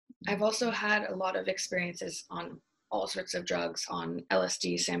I've also had a lot of experiences on all sorts of drugs, on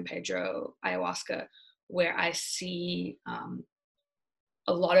LSD, San Pedro, ayahuasca, where I see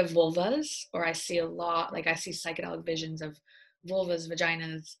a lot of vulvas, or I see a lot, like I see psychedelic visions of vulvas,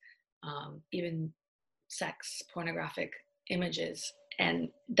 vaginas, even sex, pornographic images. And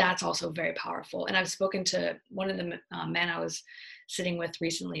that's also very powerful. And I've spoken to one of the men I was sitting with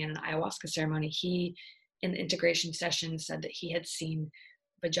recently in an ayahuasca ceremony. He, in the integration session, said that he had seen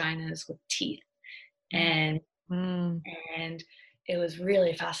vaginas with teeth. And Mm. and it was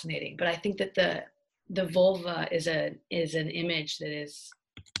really fascinating. But I think that the vulva is an image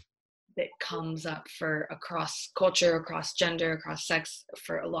that comes up for across culture, across gender, across sex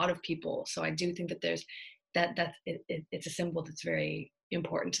for a lot of people. So I do think that there's it's a symbol that's very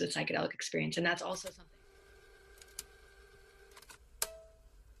important to the psychedelic experience, and that's also something.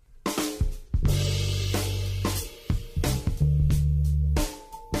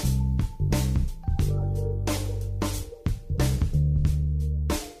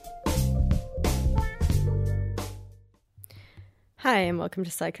 Hi, and welcome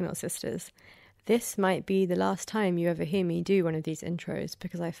to Psychonaut Sisters. This might be the last time you ever hear me do one of these intros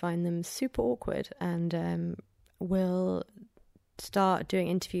because I find them super awkward, and will start doing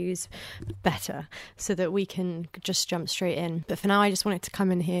interviews better so that we can just jump straight in. But for now, I just wanted to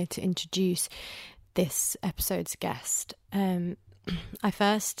come in here to introduce this episode's guest. I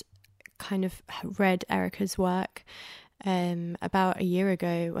first kind of read Erica's work about a year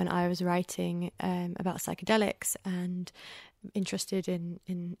ago when I was writing about psychedelics and interested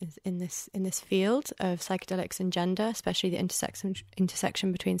in this field of psychedelics and gender, especially the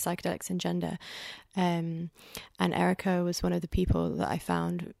intersection between psychedelics and gender. And Erica was one of the people that I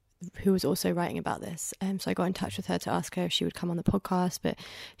found who was also writing about this. So I got in touch with her to ask her if she would come on the podcast, but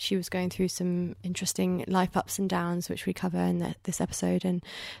she was going through some interesting life ups and downs, which we cover in this episode. And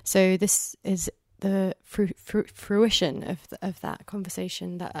so this is the fruition of that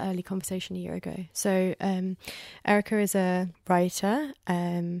conversation, that early conversation a year ago. So Erica is a writer.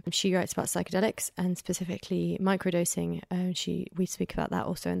 She writes about psychedelics and specifically microdosing. We speak about that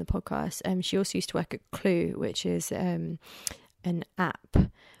also in the podcast. She also used to work at Clue, which is an app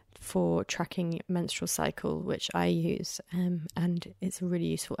for tracking menstrual cycle, which I use, and it's a really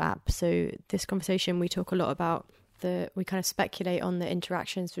useful app. So this conversation, we talk a lot about we kind of speculate on the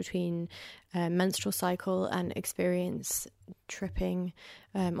interactions between menstrual cycle and experience tripping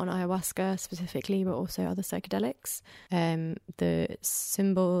on ayahuasca specifically, but also other psychedelics. The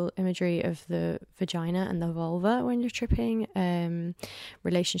symbol imagery of the vagina and the vulva when you're tripping,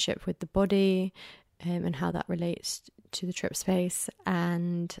 relationship with the body, and how that relates to the trip space,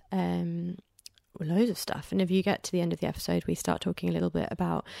 and loads of stuff. And if you get to the end of the episode, we start talking a little bit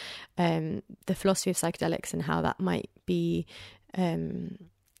about the philosophy of psychedelics and how that might be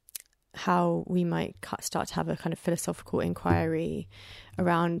how we might start to have a kind of philosophical inquiry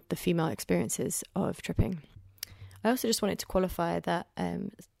around the female experiences of tripping. I also just wanted to qualify that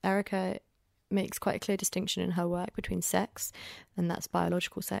Erica makes quite a clear distinction in her work between sex, and that's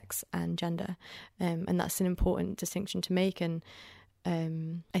biological sex, and gender, and that's an important distinction to make. And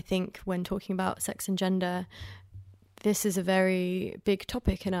I think when talking about sex and gender, this is a very big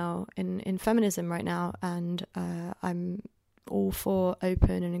topic in feminism right now, and I'm all for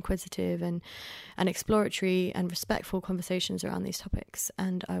open and inquisitive and exploratory and respectful conversations around these topics,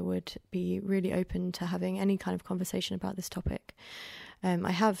 and I would be really open to having any kind of conversation about this topic.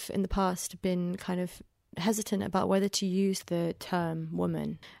 I have in the past been kind of hesitant about whether to use the term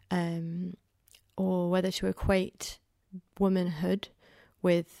woman, or whether to equate womanhood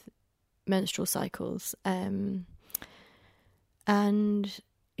with menstrual cycles, and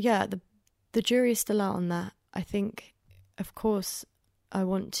yeah, the jury is still out on that. I think, of course, I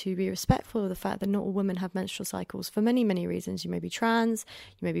want to be respectful of the fact that not all women have menstrual cycles for many, many reasons. You may be trans,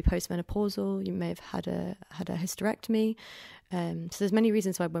 you may be postmenopausal, you may have had a hysterectomy. So there's many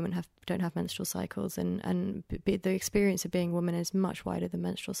reasons why women don't have menstrual cycles, and the experience of being a woman is much wider than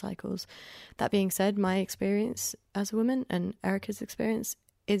menstrual cycles. That being said, my experience as a woman and Erica's experience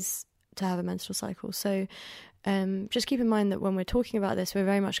is to have a menstrual cycle. So just keep in mind that when we're talking about this, we're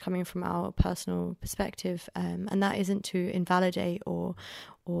very much coming from our personal perspective, and that isn't to invalidate or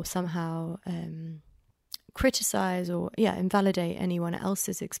somehow criticize or invalidate anyone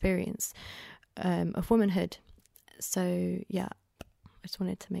else's experience of womanhood. So yeah, I just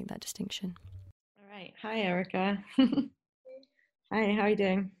wanted to make that distinction. All right. Hi, Erica. Hi, how are you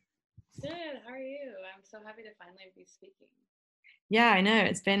doing? Good. How are you? I'm so happy to finally be speaking. Yeah, I know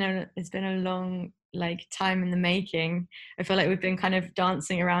it's been a long time in the making. I feel like we've been kind of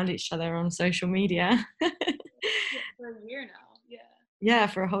dancing around each other on social media. For a year now. Yeah. Yeah,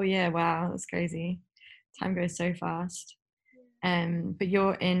 for a whole year. Wow, that's crazy. Time goes so fast. But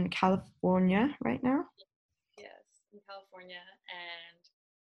you're in California right now? Yes, in California, and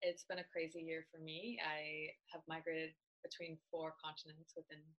it's been a crazy year for me. I have migrated between 4 continents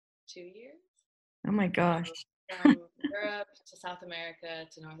within 2 years. Oh my So gosh. from Europe to South America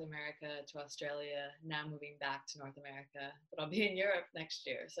to North America to Australia, now moving back to North America, but I'll be in Europe next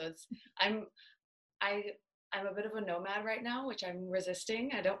year. So I'm I I'm a bit of a nomad right now, which I'm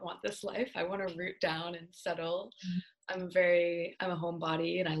resisting. I don't want this life. I want to root down and settle. I'm a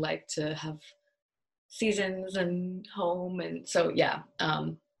homebody, and I like to have seasons and home, and so yeah,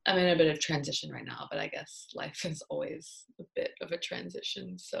 I'm in a bit of transition right now, but I guess life is always a bit of a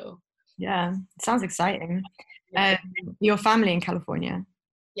transition. So Yeah, it sounds exciting. yeah. Your family in California?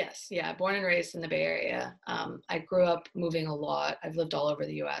 Yes, yeah, born and raised in the Bay Area. I grew up moving a lot. I've lived all over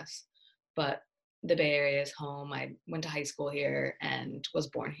the US, but the Bay Area is home. I went to high school here and was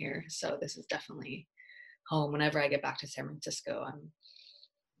born here, so this is definitely home. Whenever I get back to San Francisco,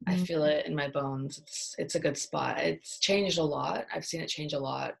 I Mm. feel it in my bones. It's a good spot. It's changed a lot. I've seen it change a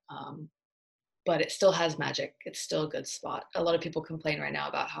lot, but it still has magic. It's still a good spot. A lot of people complain right now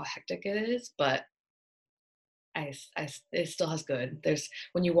about how hectic it is, but it still has good. There's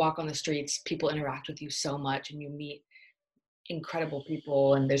when you walk on the streets, people interact with you so much, and you meet incredible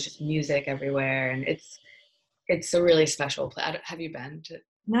people, and there's just music everywhere, and it's a really special place. Have you been to?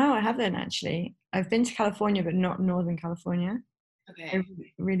 No, I haven't actually. I've been to California, but not Northern California. I Okay,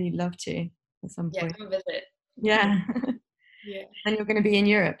 really love to at some yeah, point. come visit. Yeah. Yeah. Then you're going to be in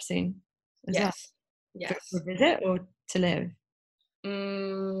Europe soon as well. Yes. For Yes. a visit or to live?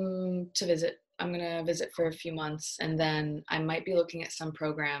 To visit. I'm gonna visit for a few months, and then I might be looking at some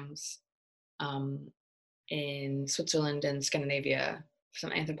programs um, in Switzerland and Scandinavia,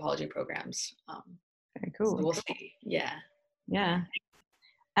 some anthropology programs. Very So cool. we'll see. Yeah. Yeah.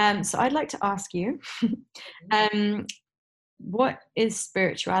 So I'd like to ask you, um, what is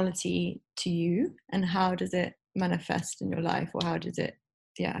spirituality to you, and how does it manifest in your life, or how does it,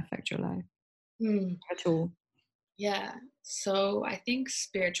 yeah, affect your life Hmm. at all? Yeah. So I think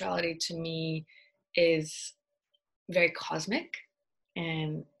spirituality to me is very cosmic,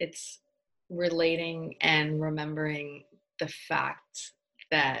 and it's relating and remembering the fact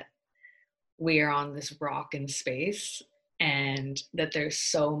that we are on this rock in space, and that there's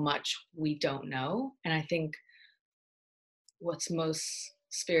so much we don't know. And I think what's most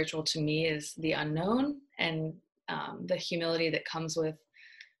spiritual to me is the unknown, and the humility that comes with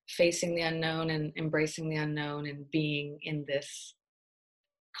facing the unknown and embracing the unknown and being in this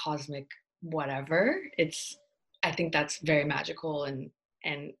cosmic whatever. I think that's very magical,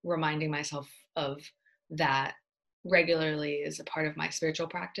 and reminding myself of that regularly is a part of my spiritual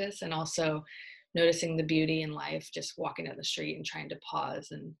practice, and also noticing the beauty in life, just walking down the street and trying to pause,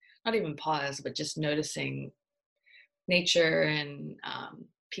 and not even pause, but just noticing nature and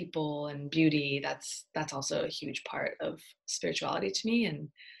people and beauty. That's also a huge part of spirituality to me, and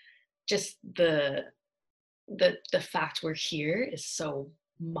just the fact we're here is so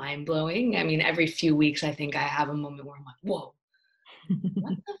mind-blowing. I mean, every few weeks I think I have a moment where I'm like, whoa,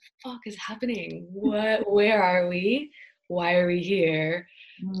 what the fuck is happening? Where are we? Why are we here?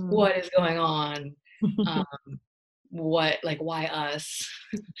 Mm. What is going on? um, why us?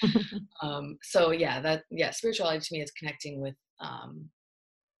 So yeah, spirituality to me is connecting with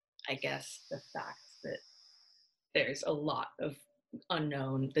I guess the fact that there's a lot of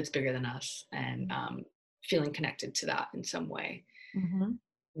unknown that's bigger than us, and feeling connected to that in some way. Mhm.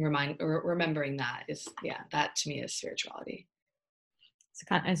 Remembering that is, yeah, that to me is spirituality.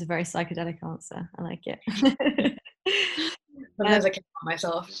 It's a very psychedelic answer. I like it. Um, Sometimes I can't help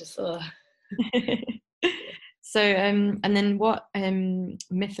myself. It's just so, and then what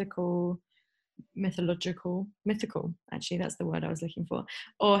mythological, actually, that's the word I was looking for,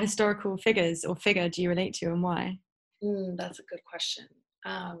 or historical figures or figure do you relate to, and why? that's a good question.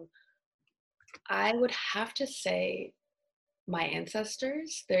 I would have to say my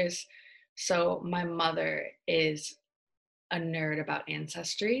ancestors. So my mother is a nerd about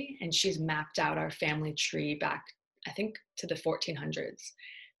ancestry, and she's mapped out our family tree back, I think, to the 1400s.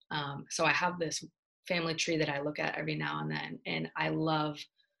 So I have this family tree that I look at every now and then, and I love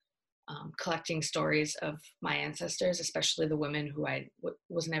collecting stories of my ancestors, especially the women who I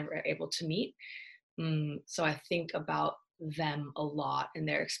was never able to meet. So I think about them a lot and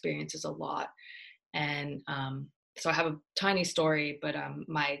their experiences a lot. And so I have a tiny story, but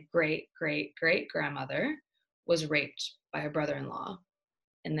my great great great grandmother was raped by her brother-in-law,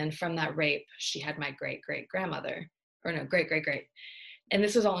 and then from that rape, she had my great great grandmother, or no, great great great, and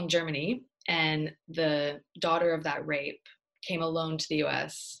this was all in Germany. And the daughter of that rape came alone to the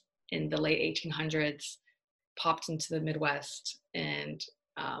US in the late 1800s, popped into the Midwest, and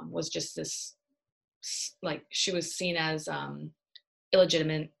was just this, like, she was seen as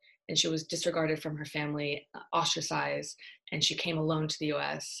illegitimate, and she was disregarded from her family, ostracized, and she came alone to the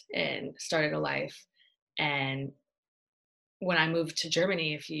US and started a life. And when I moved to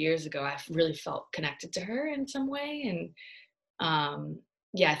Germany a few years ago, I really felt connected to her in some way. And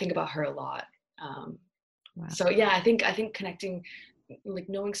yeah, I think about her a lot. Wow. So yeah, I think connecting, like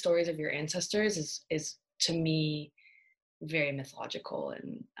knowing stories of your ancestors is to me very mythological.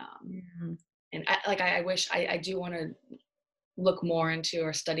 And I wish I do want to look more into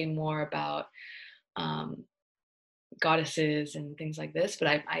or study more about goddesses and things like this, but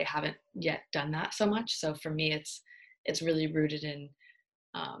I haven't yet done that so much. So for me, it's really rooted in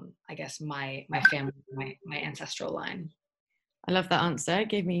I guess my family, my ancestral line. I love that answer. It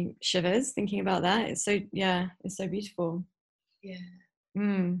gave me shivers thinking about that. It's so, yeah, it's so beautiful. Yeah.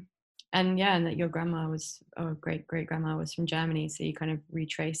 And yeah, and that your grandma was, or great grandma was from Germany, so you kind of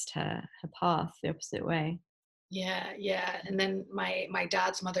retraced her path the opposite way. Yeah. And then my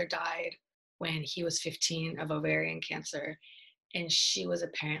dad's mother died when he was 15 of ovarian cancer, and she was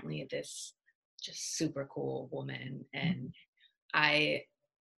apparently this just super cool woman. And I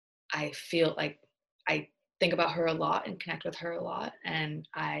feel like I think about her a lot and connect with her a lot. And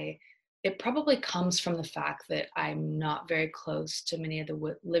it probably comes from the fact that I'm not very close to many of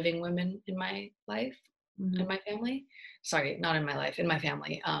the living women in my life, in my family. Sorry, not in my life, in my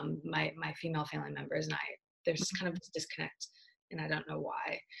family. My female family members and I, there's kind of this disconnect, and I don't know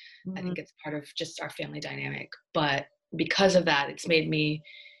why. I think it's part of just our family dynamic. But because of that, it's made me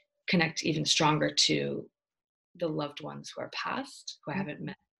connect even stronger to the loved ones who are passed, who I haven't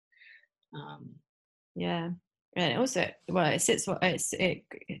met. Yeah, and also, well, it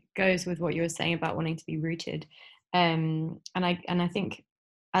goes with what you were saying about wanting to be rooted, and I think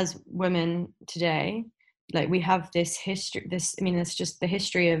as women today, like, we have this history. It's just the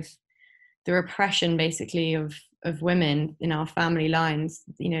history of the repression, basically, of women in our family lines.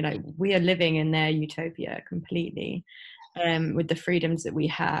 Like, we are living in their utopia completely, with the freedoms that we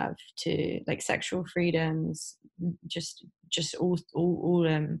have, to, like, sexual freedoms, just all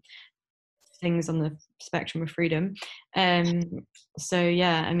things on the spectrum of freedom. So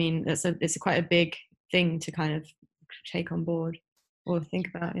yeah, it's quite a big thing to kind of take on board or think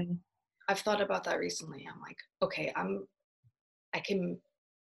about. Yeah. I've thought about that recently. I'm like, okay, I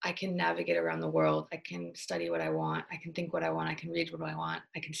can navigate around the world. I can study what I want. I can think what I want. I can read what I want.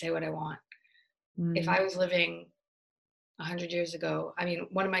 I can say what I want. If I was living 100 years ago,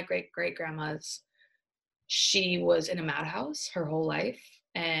 one of my great grandmas, she was in a madhouse her whole life,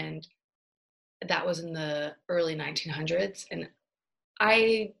 and that was in the early 1900s. And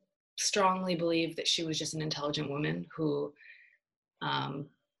I strongly believe that she was just an intelligent woman who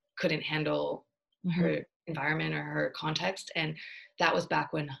couldn't handle her environment or her context. And that was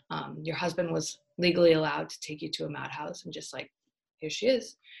back when your husband was legally allowed to take you to a madhouse and just, like, here she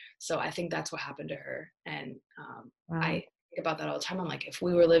is. So I think that's what happened to her. And I think about that all the time. I'm like, if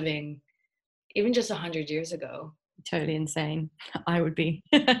we were living even just 100 years ago. Totally insane. I would be.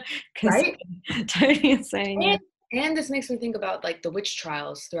 Right? Totally insane. And this makes me think about, like, the witch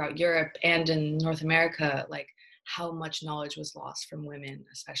trials throughout Europe and in North America, like how much knowledge was lost from women,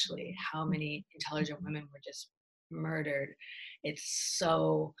 especially how many intelligent women were just murdered.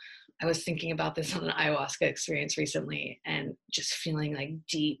 I was thinking about this on an ayahuasca experience recently, and just feeling like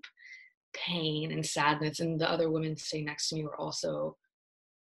deep pain and sadness. And the other women sitting next to me were also,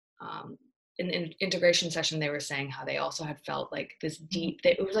 in an integration session, they were saying how they also had felt like this deep,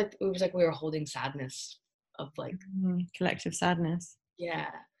 it was like we were holding sadness of, like, collective sadness. Yeah.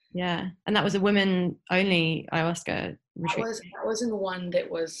 And that was a women only ayahuasca retreat. That was in the one that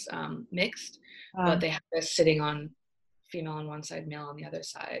was mixed, but they had us sitting on female on one side, male on the other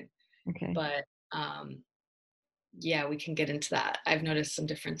side. Okay. But yeah, we can get into that. I've noticed some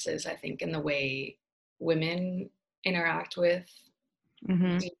differences, I think, in the way women interact with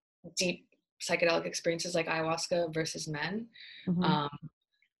deep psychedelic experiences like ayahuasca versus men.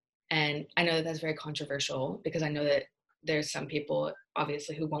 And I know that that's very controversial, because I know that there's some people,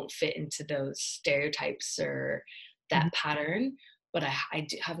 obviously, who won't fit into those stereotypes or that pattern, but I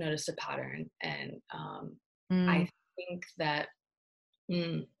have noticed a pattern. And I think that,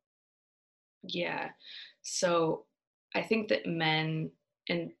 yeah. So I think that men,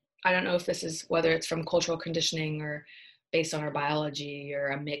 and I don't know if this is, whether it's from cultural conditioning or based on our biology or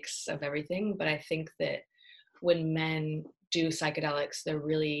a mix of everything, but I think that when men do psychedelics, they're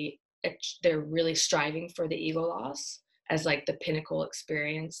really striving for the ego loss as, like, the pinnacle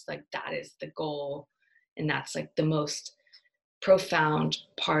experience. Like, that is the goal, and that's, like, the most profound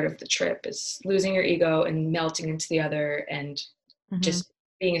part of the trip, is losing your ego and melting into the other, and just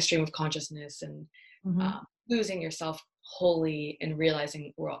being a stream of consciousness, and losing yourself wholly and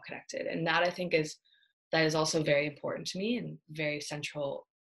realizing we're all connected. And that, I think, that is also very important to me and very central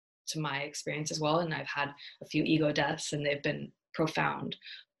to my experience as well. And I've had a few ego deaths and they've been profound.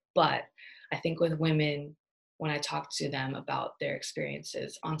 But I think with women, when I talk to them about their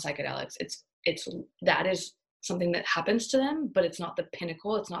experiences on psychedelics, that is something that happens to them, but it's not the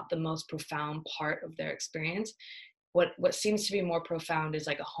pinnacle. It's not the most profound part of their experience. What seems to be more profound is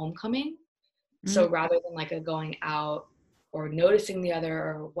like a homecoming. So rather than like a going out or noticing the other,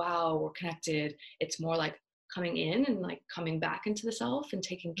 or wow, we're connected, it's more like coming in and like coming back into the self and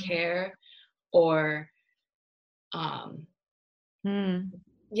taking care. Or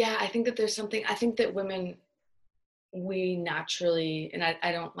yeah, I think that there's something, I think that women, we naturally, and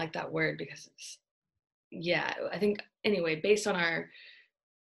I don't like that word because it's, yeah, I think anyway, based on our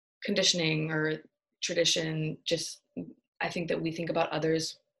conditioning or tradition, just, I think that we think about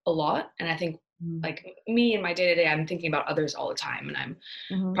others a lot. And I think like me in my day-to-day, I'm thinking about others all the time, and I'm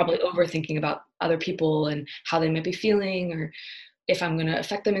probably overthinking about other people and how they might be feeling, or if I'm going to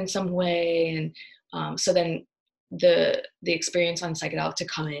affect them in some way. And so then the experience on psychedelic to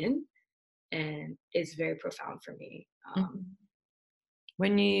come in and is very profound for me.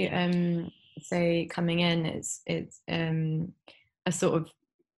 When you say coming in, it's a sort of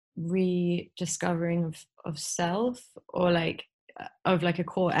rediscovering of self, or like of like a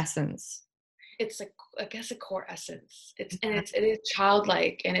core essence. It's like, I guess, a core essence. It is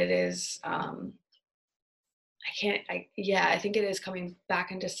childlike, and it is I think it is coming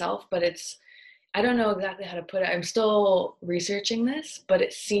back into self, but I don't know exactly how to put it. I'm still researching this, but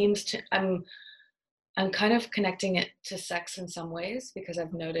it seems to, I'm kind of connecting it to sex in some ways, because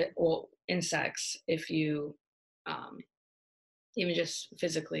I've noted, well, in sex, if you even just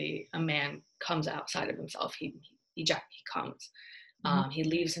physically, a man comes outside of himself, he comes, he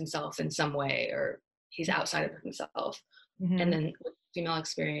leaves himself in some way, or he's outside of himself. And then with female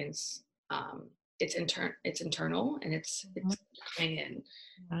experience, it's internal, and it's coming in.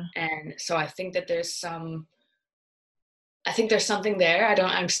 And so I think that there's something there.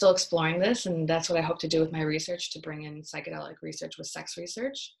 I'm still exploring this, and that's what I hope to do with my research, to bring in psychedelic research with sex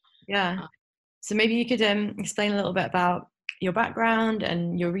research. So maybe you could explain a little bit about your background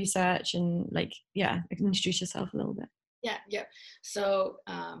and your research, and like, introduce yourself a little bit. So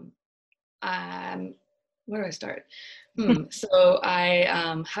where do I start? So I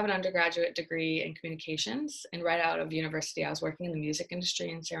have an undergraduate degree in communications, and right out of university I was working in the music industry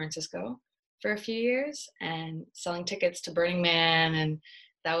in San Francisco for a few years and selling tickets to Burning Man, and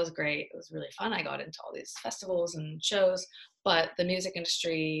that was great. It was really fun. I got into all these festivals and shows, but the music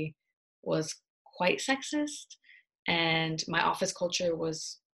industry was quite sexist, and my office culture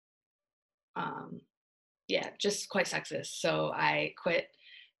was just quite sexist. So I quit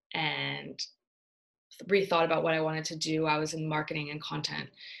and rethought about what I wanted to do. I was in marketing and content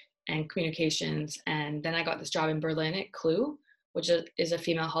and communications, and then I got this job in Berlin at Clue, which is a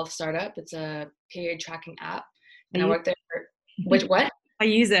female health startup. It's a period tracking app, and I worked there what? I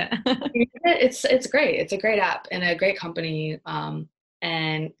use it. It's great. It's a great app and a great company.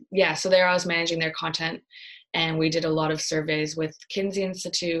 So there I was managing their content, and we did a lot of surveys with Kinsey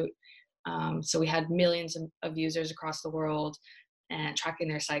Institute. So we had millions of users across the world and tracking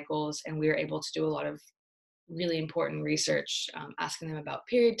their cycles, and we were able to do a lot of really important research, asking them about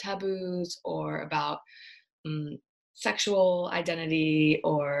period taboos, or about sexual identity,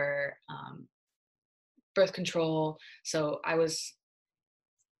 or birth control. So I was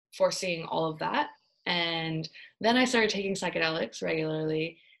foreseeing all of that, and then I started taking psychedelics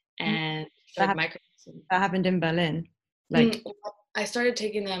regularly, and that happened in Berlin. I started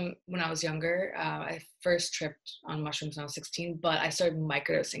taking them when I was younger. I first tripped on mushrooms when I was 16, but I started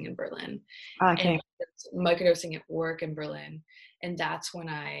microdosing in Berlin. Okay. And microdosing at work in Berlin. And that's when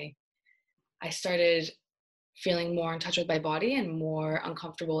I started feeling more in touch with my body and more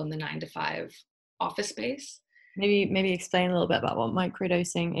uncomfortable in the 9-to-5 office space. Maybe explain a little bit about what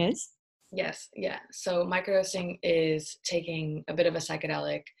microdosing is. Yes, yeah. So microdosing is taking a bit of a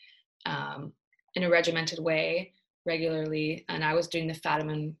psychedelic in a regimented way regularly, and I was doing the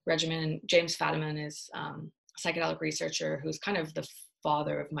Fadiman regimen. James Fadiman is a psychedelic researcher who's kind of the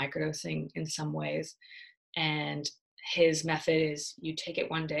father of microdosing in some ways, and his method is you take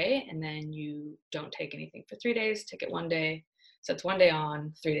it one day and then you don't take anything for 3 days, take it one day, so it's 1 day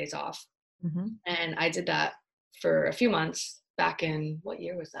on, 3 days off. And I did that for a few months back in, what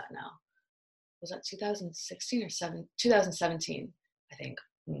year was that now? Was that 2016 or 2017, I think.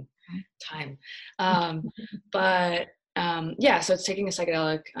 Time. But So it's taking a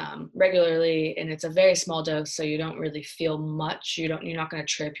psychedelic regularly, and it's a very small dose, so you don't really feel much. You're not going to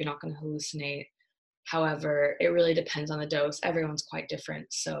trip. You're not going to hallucinate. However, it really depends on the dose. Everyone's quite different.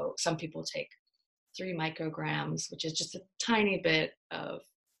 So some people take 3 micrograms, which is just a tiny bit of.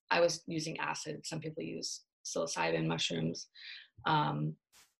 I was using acid. Some people use psilocybin mushrooms.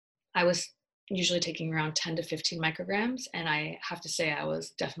 I was usually taking around 10 to 15 micrograms, and I have to say I was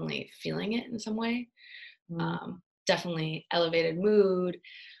definitely feeling it in some way. Definitely elevated mood.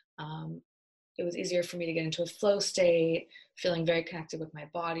 It was easier for me to get into a flow state, feeling very connected with my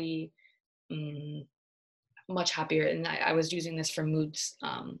body, much happier. And I was using this for mood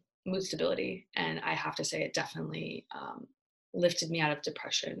stability, and I have to say it definitely lifted me out of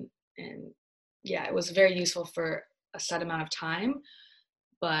depression. And yeah, it was very useful for a set amount of time.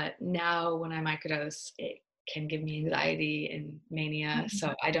 But now when I microdose, it can give me anxiety and mania.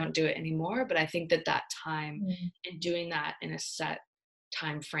 So I don't do it anymore. But I think that time and doing that in a set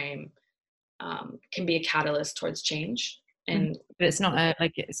time frame can be a catalyst towards change. And but it's not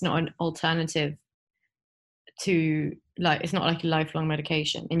it's not an alternative to, like, it's not like a lifelong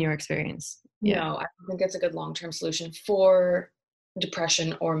medication in your experience. No, I don't think it's a good long-term solution for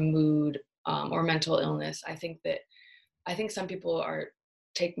depression or mood or mental illness. I think some people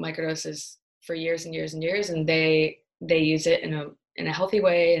take microdoses for years and years and years, and they use it in a healthy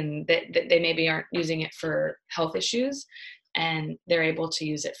way, and they maybe aren't using it for health issues, and they're able to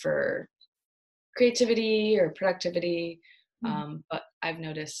use it for creativity or productivity. But I've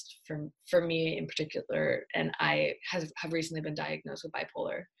noticed for me in particular, and I have recently been diagnosed with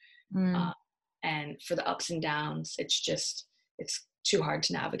bipolar, and for the ups and downs, it's too hard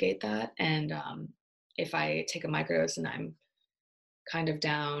to navigate that. And if I take a microdose and I'm kind of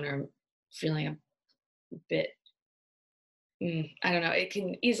down or feeling a bit, I don't know, it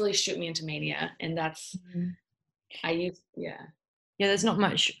can easily shoot me into mania. And that's, there's not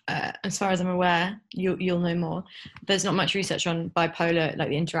much, as far as I'm aware, you'll know more. There's not much research on bipolar, like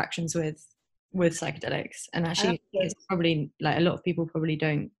the interactions with psychedelics. And actually, it's probably, like, a lot of people probably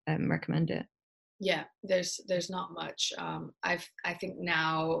don't recommend it. Yeah, there's not much. I think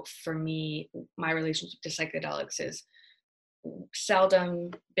now for me, my relationship to psychedelics is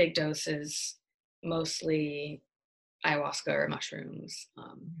seldom big doses, mostly ayahuasca or mushrooms.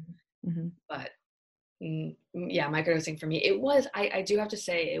 But microdosing for me, I do have to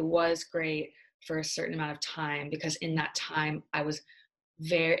say it was great for a certain amount of time, because in that time I was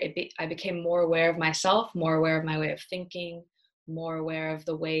I became more aware of myself, more aware of my way of thinking, more aware of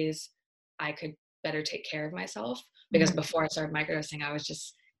the ways I could better take care of myself. Because before I started microdosing, I was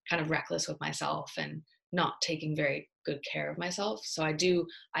just kind of reckless with myself and not taking very good care of myself. So I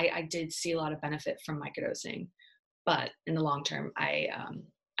did see a lot of benefit from microdosing, but in the long term, I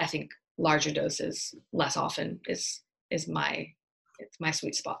think larger doses less often is my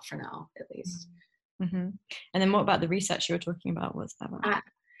sweet spot for now, at least. And then what about the research you were talking about? What's that about?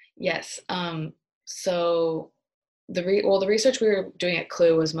 Yes. So the research we were doing at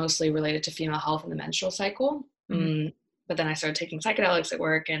CLU was mostly related to female health and the menstrual cycle. But then I started taking psychedelics at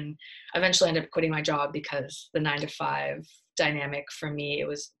work, and eventually ended up quitting my job because the 9-to-5 dynamic for me, it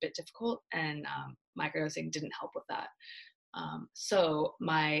was a bit difficult, and microdosing didn't help with that. So do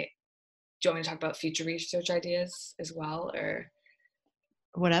you want me to talk about future research ideas as well, or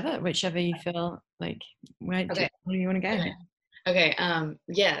whatever, whichever you feel like? Where do you want to go? Okay.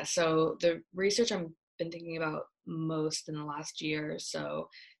 So the research I've been thinking about most in the last year or so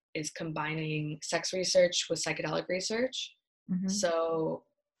is combining sex research with psychedelic research. So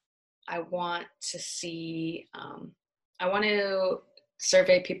I want to see, I want to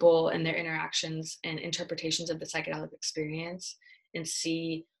survey people and their interactions and interpretations of the psychedelic experience, and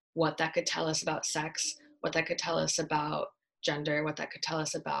see what that could tell us about sex, what that could tell us about gender, what that could tell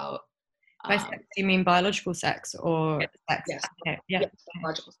us about. By sex, do you mean biological sex or sex? Yes. Okay.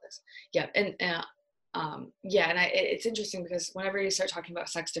 Biological sex. Yeah. And it's interesting because whenever you start talking about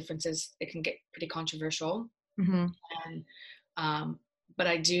sex differences, it can get pretty controversial. And but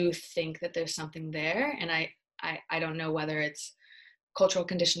I do think that there's something there, and I don't know whether it's cultural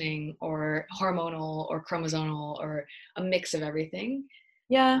conditioning or hormonal or chromosomal or a mix of everything.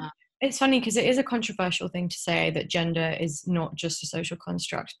 It's funny because it is a controversial thing to say that gender is not just a social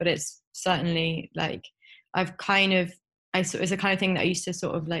construct, but it's certainly, like, it's the kind of thing that I used to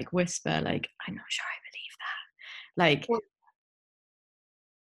sort of like whisper, like, I'm not sure I believe that. Like,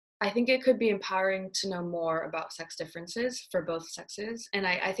 I think it could be empowering to know more about sex differences for both sexes. And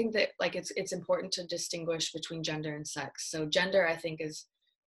I think that, like, it's important to distinguish between gender and sex. So gender, I think, is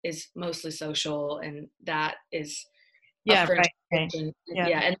mostly social, and that is right. and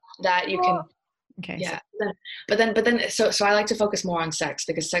that you can Okay. Yeah. But then, so I like to focus more on sex,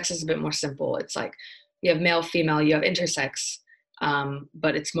 because sex is a bit more simple. It's like you have male, female, you have intersex,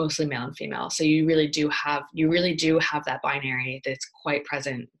 but it's mostly male and female. So you really do have that binary that's quite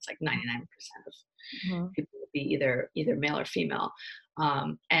present. It's like 99% of people would be either male or female.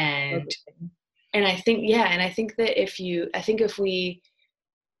 And I think, and I think that I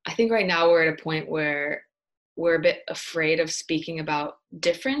think right now we're at a point where we're a bit afraid of speaking about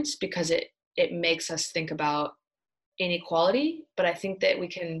difference, because it makes us think about inequality. But I think that we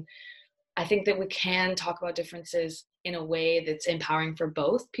can talk about differences in a way that's empowering for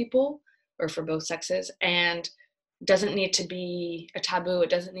both people, or for both sexes, and doesn't need to be a taboo. It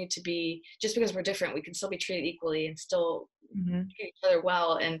doesn't need to be, just because we're different, we can still be treated equally and still treat each other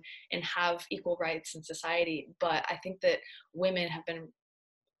well, and have equal rights in society. But I think that women have been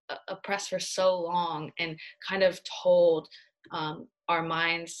oppressed for so long, and kind of told our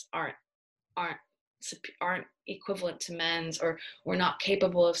minds aren't equivalent to men's, or we're not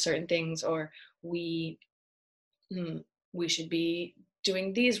capable of certain things, or we should be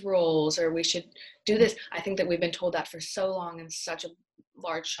doing these roles, or we should do this. I think that we've been told that for so long, in such a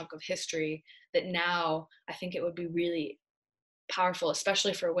large chunk of history, that now I think it would be really powerful,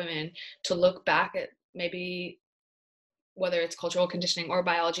 especially for women, to look back at, maybe whether it's cultural conditioning or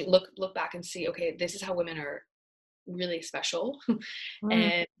biology, look back and see, okay, this is how women are really special. And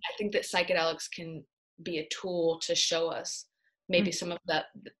I think that psychedelics can be a tool to show us maybe some of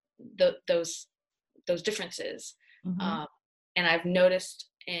those differences. And I've noticed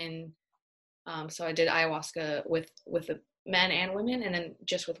so I did ayahuasca with men and women, and then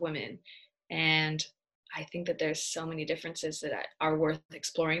just with women, and I think that there's so many differences that are worth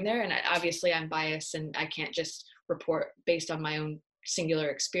exploring there. And obviously I'm biased, and I can't just report based on my own singular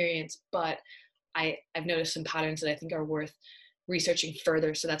experience, but I've noticed some patterns that I think are worth researching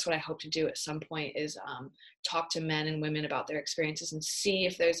further. So that's what I hope to do at some point, is talk to men and women about their experiences, and see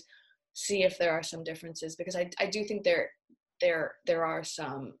if there are some differences, because I do think there are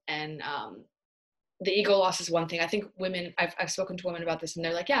some. And the ego loss is one thing. I think women, I've spoken to women about this, and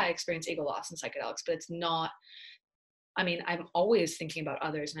they're like, yeah, I experienced ego loss in psychedelics, but it's not, I mean, I'm always thinking about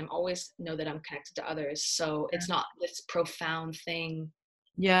others, and I'm always know that I'm connected to others. So it's not this profound thing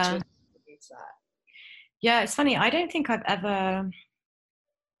to experience that. Yeah, it's funny. I don't think I've ever,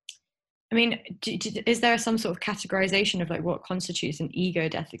 I mean, is there some sort of categorization of like what constitutes an ego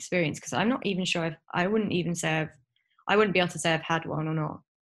death experience? Because I'm not even sure I wouldn't be able to say I've had one or not.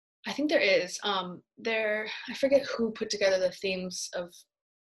 I think there is. I forget who put together the themes of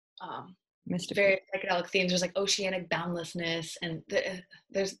various psychedelic themes. There's like oceanic boundlessness, and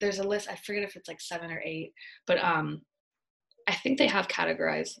there's a list. I forget if it's like 7 or 8, but I think they have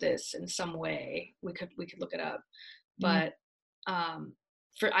categorized this in some way. We could look it up, but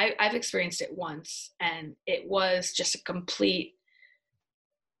I've experienced it once, and it was just a complete,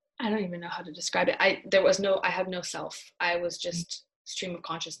 I don't even know how to describe it. I have no self. I was just stream of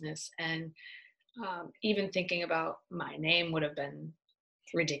consciousness, and even thinking about my name would have been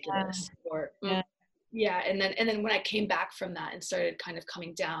ridiculous. And then when I came back from that and started kind of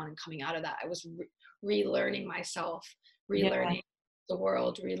coming down and coming out of that, I was relearning myself, relearning the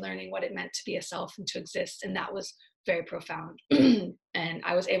world, relearning what it meant to be a self and to exist. And that was very profound. And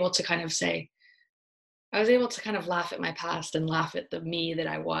I was able to kind of laugh at my past and laugh at the me that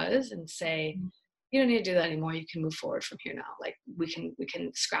I was, and say, you don't need to do that anymore. You can move forward from here now. Like we can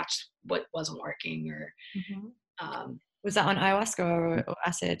scratch what wasn't working. Or was that on ayahuasca or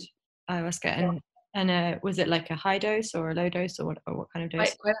acid ayahuasca? And was it like a high dose or a low dose, or what kind of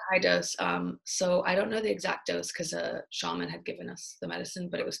dose? Quite a high dose. So I don't know the exact dose, because a shaman had given us the medicine,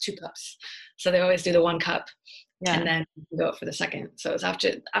 but it was 2 cups. So they always do the 1 cup, and then go for the second. So it's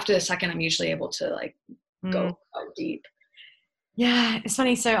after the second, I'm usually able to like go deep. Yeah, it's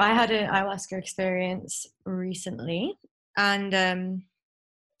funny. So I had an ayahuasca experience recently, and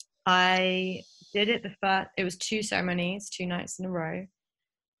I did it it was 2 ceremonies, 2 nights in a row.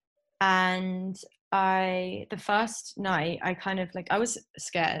 And the first night, I kind of like, I was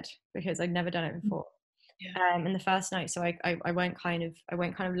scared because I'd never done it before. And the first night, so I went kind of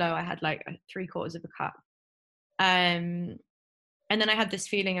low. I had like 3/4 of a cup. And then I had this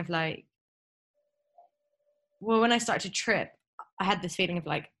feeling of like, well, when I started to trip, I had this feeling of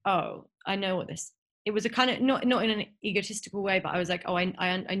like, oh, I know what this. It was a kind of not in an egotistical way, but I was like, oh,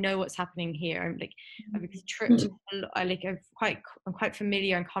 I know what's happening here. I'm like, I've tripped. I'm quite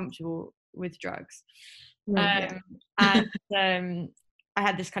familiar and comfortable with drugs, and I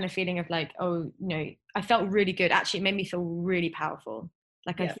had this kind of feeling of like, oh, I felt really good. Actually, it made me feel really powerful.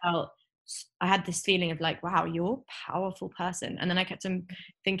 Like I felt I had this feeling of like, wow, you're a powerful person. And then I kept on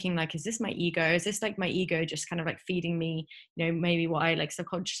thinking like, is this my ego? Is this like my ego just kind of like feeding me, maybe what I like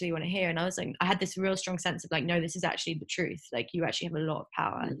subconsciously want to hear? And I was like, I had this real strong sense of like, no, this is actually the truth. Like you actually have a lot of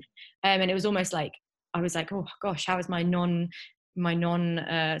power. And it was almost like, I was like, oh gosh, how is my non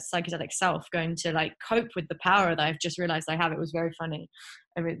psychedelic self going to like cope with the power that I've just realized I have? It was very funny.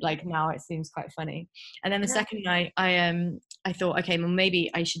 I mean, like now it seems quite funny. And then the second night I thought, okay, well maybe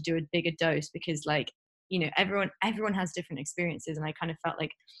I should do a bigger dose, because like, everyone has different experiences, and I kind of felt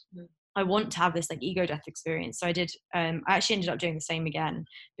like I want to have this like ego death experience. So I did, I actually ended up doing the same again,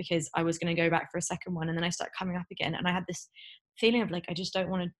 because I was going to go back for a second one, and then I started coming up again, and I had this feeling of like, I just don't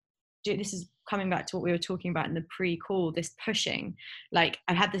want to do this. Is coming back to what we were talking about in the pre-call, this pushing. Like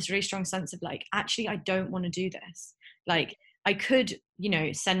I had this really strong sense of like, actually I don't want to do this. Like I could,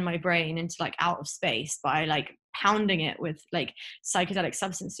 send my brain into like out of space by like pounding it with like psychedelic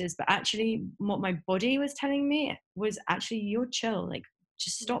substances, but actually what my body was telling me was actually, you're chill, like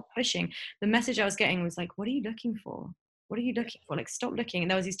just stop pushing. The message I was getting was like, what are you looking for? What are you looking for? Like stop looking. And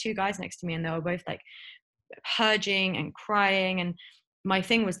there was these two guys next to me, and they were both like purging and crying, and my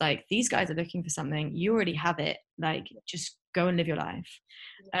thing was like, these guys are looking for something, you already have it, like just go and live your life.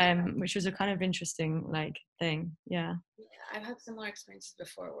 Which was a kind of interesting like thing. Yeah, I've had similar experiences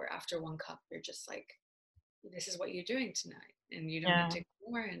before where after one cup you're just like, this is what you're doing tonight, and you don't need to go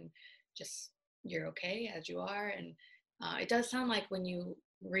more, and just you're okay as you are. And it does sound like when you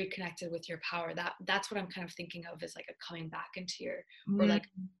reconnected with your power, that's what I'm kind of thinking of, is like a coming back into your, or like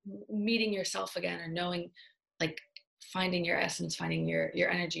meeting yourself again, or knowing, like finding your essence, finding your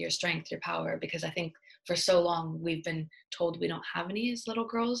energy, your strength, your power. Because I think for so long we've been told we don't have any as little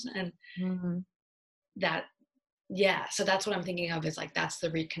girls, and that, so that's what I'm thinking of, is like, that's the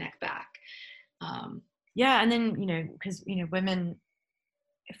reconnect back. And then because women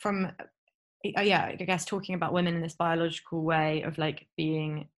from I guess talking about women in this biological way of like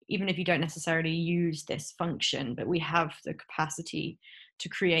being, even if you don't necessarily use this function, but we have the capacity to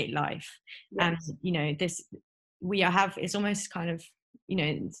create life. And this we have, it's almost kind of,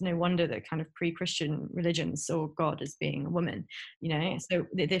 it's no wonder that kind of pre-Christian religions saw God as being a woman, so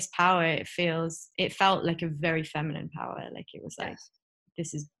this power, it felt like a very feminine power. Like it was like,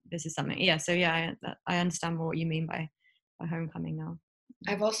 this is something. I understand more what you mean by homecoming now.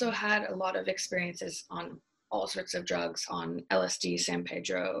 I've also had a lot of experiences on all sorts of drugs, on LSD, San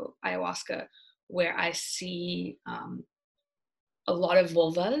Pedro, ayahuasca, where I see a lot of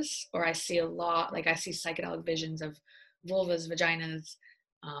vulvas, or I see psychedelic visions of vulvas, vaginas,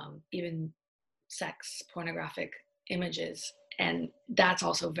 even sex, pornographic images. And that's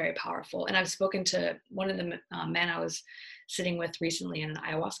also very powerful. And I've spoken to one of the men I was sitting with recently in an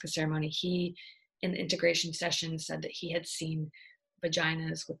ayahuasca ceremony. He, in the integration session, said that he had seen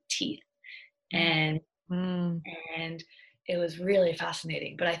vaginas with teeth, and it was really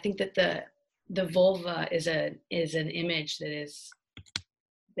fascinating. But I think that the vulva is an image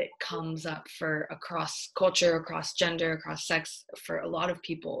that comes up for across culture, across gender, across sex, for a lot of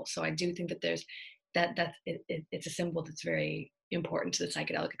people. So I do think that there's it's a symbol that's very important to the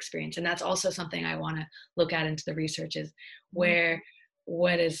psychedelic experience. And that's also something I want to look at into the research, is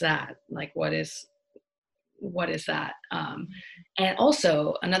what is that? Like, what is that? And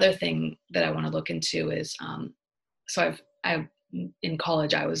also another thing that I want to look into is, so I've in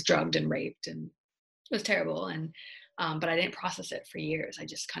college I was drugged and raped, and it was terrible. And but I didn't process it for years. I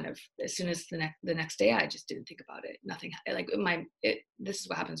just kind of, as soon as the next day, I just didn't think about it. Nothing, like this is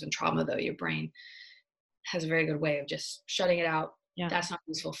what happens when trauma, though. Your brain has a very good way of just shutting it out. That's not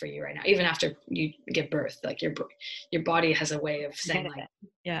useful for you right now. Even after you give birth, like your body has a way of saying like,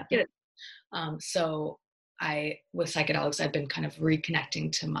 get it. So with psychedelics, I've been kind of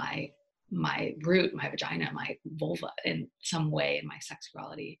reconnecting to my root, my vagina, my vulva in some way, in my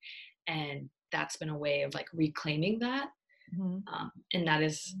sexuality. And that's been a way of like reclaiming that. And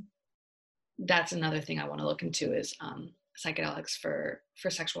that's another thing I want to look into, is psychedelics for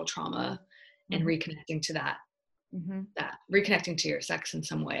sexual trauma, and reconnecting to that, reconnecting to your sex in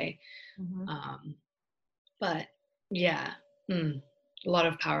some way. But a lot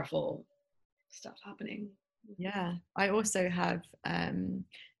of powerful stuff happening. I also have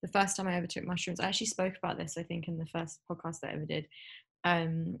the first time I ever took mushrooms, I actually spoke about this, I think, in the first podcast that I ever did,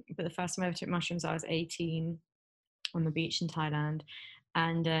 but the first time I ever took mushrooms, I was 18 on the beach in Thailand,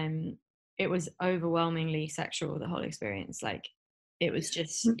 and it was overwhelmingly sexual, the whole experience. Like it was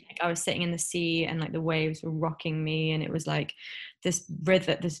just like I was sitting in the sea, and like the waves were rocking me, and it was like this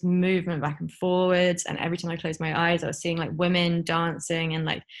rhythm, this movement back and forwards, and every time I closed my eyes I was seeing like women dancing, and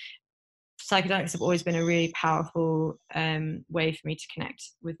like psychedelics have always been a really powerful way for me to connect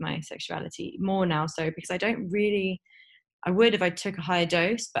with my sexuality, more now so because I would if I took a higher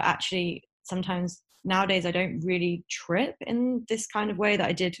dose, but actually sometimes nowadays I don't really trip in this kind of way that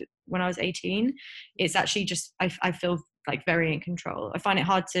I did when I was 18. It's actually just I feel like very in control. I find it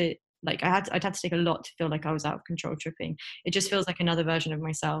hard to like I'd had to take a lot to feel like I was out of control tripping. It just feels like another version of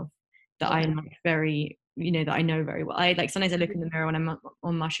myself that I'm like very, that I know very well. I like sometimes I look in the mirror when I'm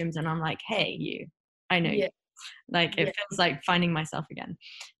on mushrooms and I'm like, hey, you, I know you. Like it feels like finding myself again.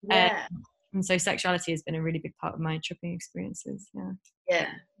 And so sexuality has been a really big part of my tripping experiences.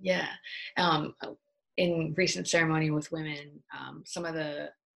 In recent ceremony with women,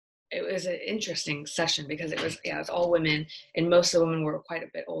 it was an interesting session because it was all women, and most of the women were quite a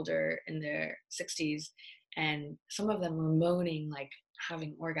bit older, in their 60s, and some of them were moaning like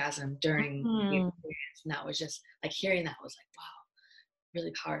having orgasm during the experience, and that was just like, hearing that was like, wow,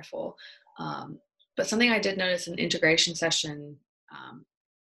 really powerful. But something I did notice in integration session,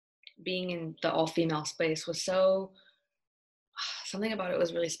 being in the all-female space, was something about it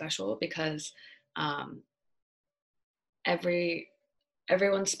was really special because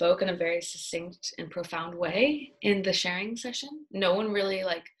everyone spoke in a very succinct and profound way in the sharing session. No one really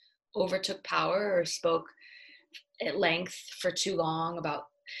like overtook power or spoke at length for too long about.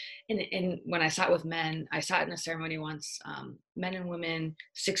 And when I sat with men, I sat in a ceremony once, men and women,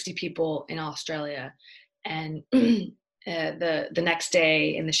 60 people in Australia, and the next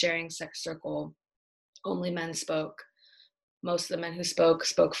day in the sharing sex circle, only men spoke. Most of the men who spoke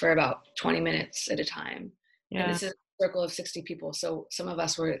for about 20 minutes at a time. And this is a circle of 60 people. So some of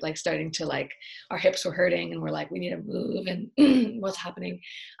us were like starting to like, our hips were hurting and we're like, we need to move, and what's happening.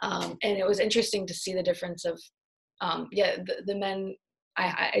 And it was interesting to see the difference of, the men,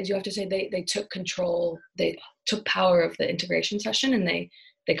 I do have to say they took control, they took power of the integration session, and they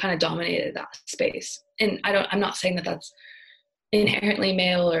kind of dominated that space. And I'm not saying that that's inherently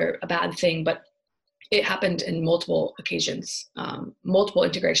male or a bad thing, but it happened in multiple occasions, multiple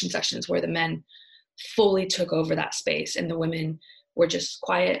integration sessions where the men fully took over that space and the women were just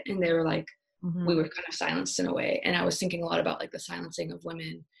quiet, and they were like, we were kind of silenced in a way. And I was thinking a lot about like the silencing of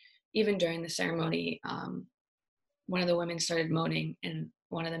women, even during the ceremony. One of the women started moaning, and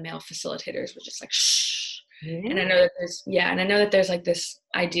one of the male facilitators was just like, shh. And I know that there's like this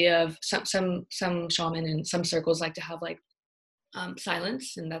idea of some shaman in some circles like to have like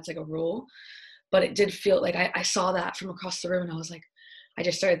silence, and that's like a rule. But it did feel like I saw that from across the room, and I was like, I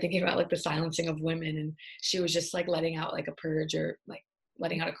just started thinking about like the silencing of women, and she was just like letting out like a purge, or like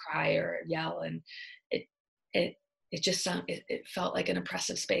letting out a cry or a yell, and it just it felt like an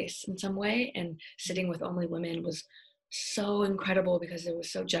oppressive space in some way. And sitting with only women was so incredible because it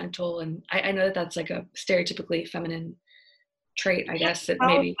was so gentle. And I know that that's like a stereotypically feminine trait, I guess, that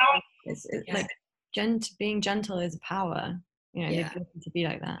maybe it's like being gentle is power, the ability to be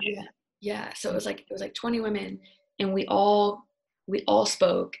like that. So it was like 20 women, and we all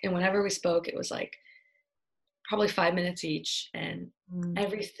spoke, and whenever we spoke it was like probably 5 minutes each, and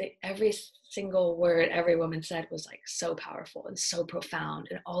every single word every woman said was like so powerful and so profound,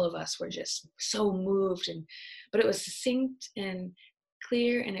 and all of us were just so moved. But it was succinct and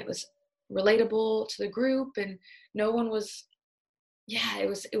clear, and it was relatable to the group, and no one was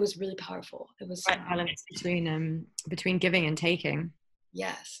it was really powerful. It was right balance between giving and taking.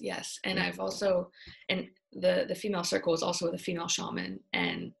 Yes. And I've also, and the female circle was also with a female shaman,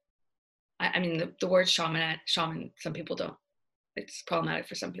 and I mean the word shaman, some people don't, it's problematic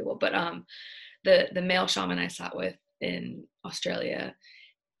for some people, but the male shaman I sat with in Australia,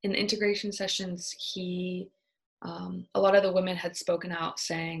 in the integration sessions, he a lot of the women had spoken out,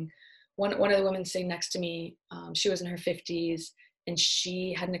 saying, one of the women sitting next to me, she was in her 50s, and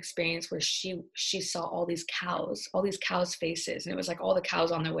she had an experience where she saw all these cows' faces, and it was like all the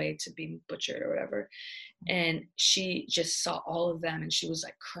cows on their way to being butchered or whatever, and she just saw all of them, and she was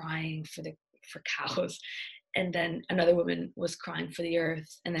like crying for cows. And then another woman was crying for the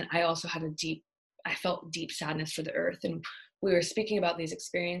earth, and then I also had I felt deep sadness for the earth. And we were speaking about these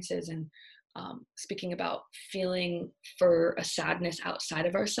experiences, and speaking about feeling for a sadness outside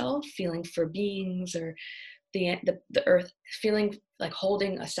of ourselves, feeling for beings or the earth, feeling like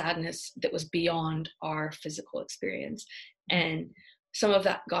holding a sadness that was beyond our physical experience. And some of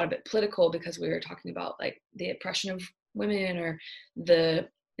that got a bit political because we were talking about like the oppression of women or the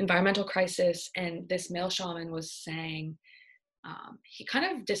environmental crisis. And this male shaman was saying, he kind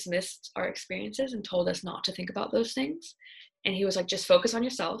of dismissed our experiences and told us not to think about those things. And he was like, just focus on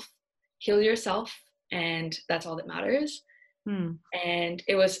yourself, heal yourself, and that's all that matters. And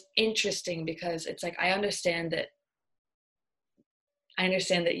it was interesting because it's like, I understand that I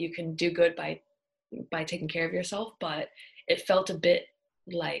understand that you can do good by taking care of yourself, but it felt a bit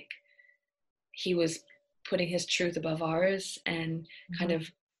like he was putting his truth above ours and kind of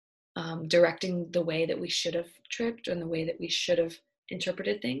directing the way that we should have tripped and the way that we should have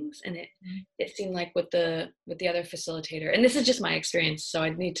interpreted things. And it seemed like with the other facilitator, and this is just my experience, so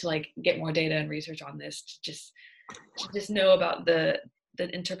I'd need to like get more data and research on this to just know about the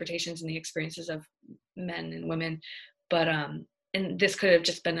interpretations and the experiences of men and women. But and this could have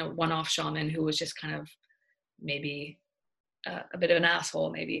just been a one-off shaman who was just kind of maybe a bit of an asshole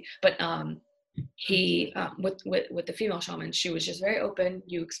maybe, but he with the female shaman, she was just very open.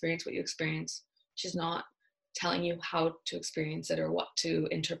 You experience what you experience. She's not telling you how to experience it or what to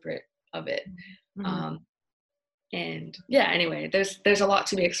interpret of it. And yeah, anyway, there's a lot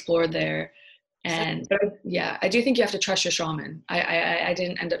to be explored there. And but yeah, I do think you have to trust your shaman. I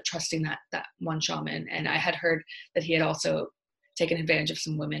didn't end up trusting that one shaman, and I had heard that he had also taken advantage of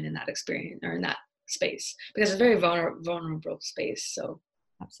some women in that experience or in that space, because it's a very vulnerable space. So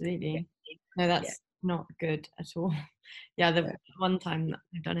absolutely, no, that's not good at all. Yeah, the one time that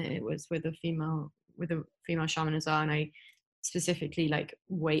I've done it, it was with a female shaman as well, and I specifically like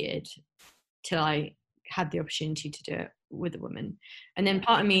waited till I had the opportunity to do it with a woman. And then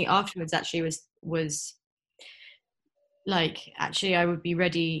part of me afterwards actually was like, actually I would be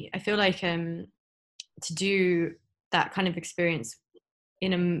ready, I feel like to do that kind of experience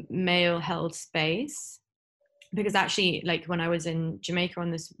in a male held space, because actually like when I was in Jamaica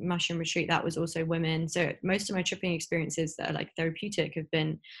on this mushroom retreat, that was also women. So most of my tripping experiences that are like therapeutic have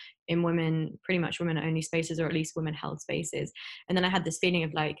been in pretty much women only spaces, or at least women held spaces. And then I had this feeling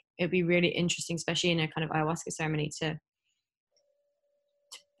of like, it'd be really interesting, especially in a kind of ayahuasca ceremony,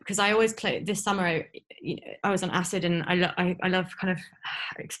 because I always play this summer. I was on acid, and I love kind of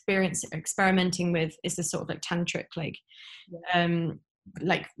experimenting with, is this sort of like tantric,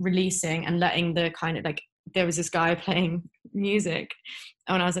 like releasing and letting the kind of like, there was this guy playing music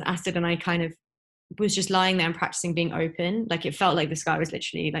when I was on acid, and I kind of was just lying there and practicing being open. Like it felt like this guy was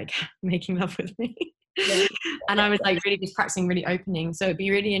literally like making love with me. And I was like really just practicing really opening. So it'd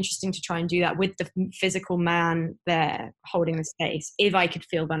be really interesting to try and do that with the physical man there holding the space, if I could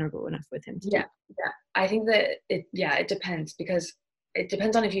feel vulnerable enough with him to do. I think that it depends, because it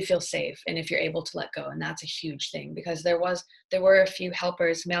depends on if you feel safe and if you're able to let go. And that's a huge thing, because there were a few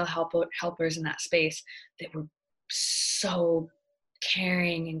male helpers in that space that were so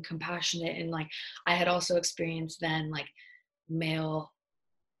caring and compassionate. And like, I had also experienced then like male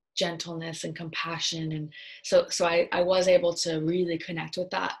gentleness and compassion. And so I was able to really connect with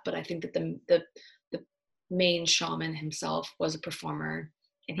that. But I think that the main shaman himself was a performer,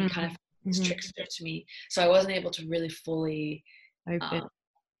 and he kind of was trickster to me. So I wasn't able to really fully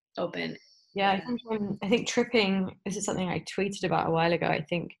open. Yeah, I think tripping, this is something I tweeted about a while ago. I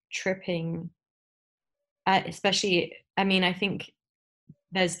think tripping, especially, I mean, I think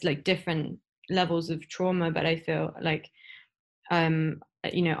there's like different levels of trauma, but I feel like,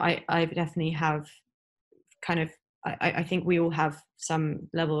 you know, I definitely have kind of, I think we all have some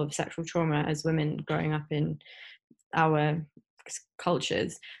level of sexual trauma as women growing up in our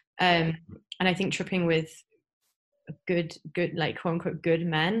cultures. And I think tripping with good like quote unquote good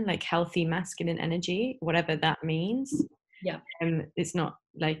men, like healthy masculine energy, whatever that means, it's not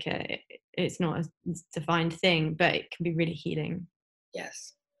like it's not a defined thing, but it can be really healing.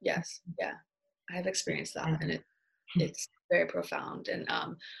 Yes I have experienced that, and it's very profound. And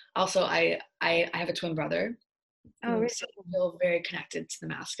also I have a twin brother. Really? So I feel very connected to the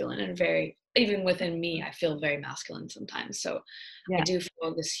masculine, and very, even within me, I feel very masculine sometimes. So I do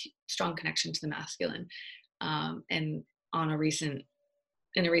feel this strong connection to the masculine. And in a recent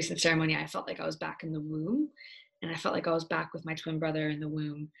ceremony, I felt like I was back in the womb, and I felt like I was back with my twin brother in the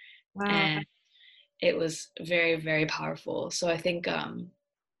womb. Wow. And it was very, very powerful. So I think,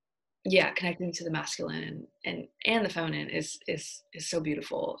 connecting to the masculine and the feminine is so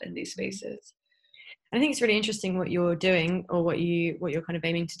beautiful in these spaces. I think it's really interesting what you're doing, or what you're kind of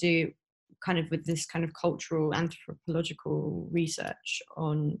aiming to do, kind of with this kind of cultural anthropological research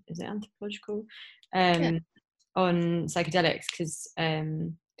on, is it anthropological, on psychedelics, because I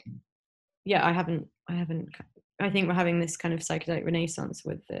think we're having this kind of psychedelic renaissance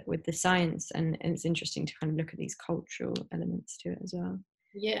with the science, and it's interesting to kind of look at these cultural elements to it as well.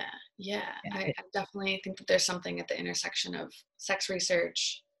 I definitely think that there's something at the intersection of sex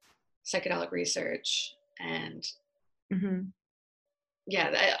research, psychedelic research, and I'm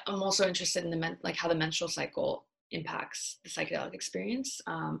also interested in how the menstrual cycle impacts the psychedelic experience.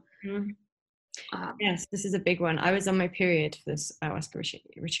 Yes, this is a big one. I was on my period for this ayahuasca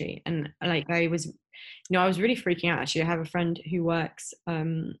retreat, and like I was, I was really freaking out. Actually, I have a friend who works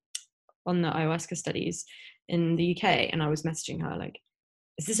on the ayahuasca studies in the UK, and I was messaging her like,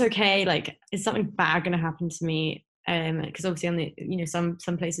 "Is this okay? Like, is something bad going to happen to me?" Because obviously, on the some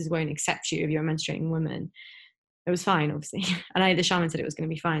places won't accept you if you're a menstruating woman. It was fine, obviously, and the shaman said it was going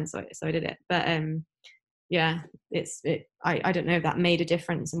to be fine, so I did it. But yeah, I don't know if that made a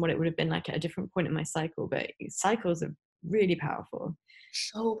difference and what it would have been like at a different point in my cycle, but cycles are really powerful.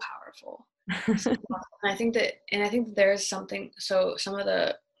 So powerful. So powerful. And I think that there is something, so some of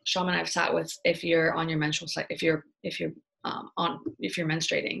the shaman I've sat with, if you're on your menstrual cycle, if you're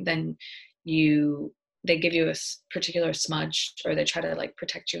menstruating, then they give you a particular smudge, or they try to like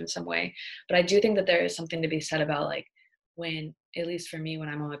protect you in some way. But I do think that there is something to be said about like, when, at least for me, when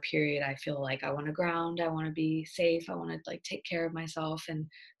I'm on a period, I feel like I want to ground, I want to be safe, I want to like take care of myself and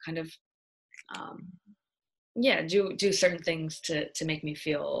kind of do certain things to make me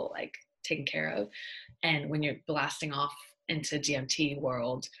feel like taken care of. And when you're blasting off into DMT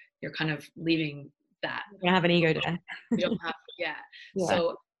world, you're kind of leaving that. You don't have an ego there. You don't have, yeah.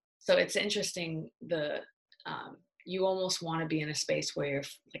 So it's interesting, you almost want to be in a space where you're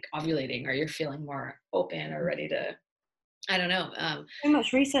like ovulating, or you're feeling more open or ready to, I don't know. So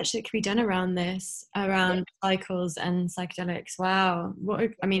much research that could be done around this, around cycles and psychedelics. Wow.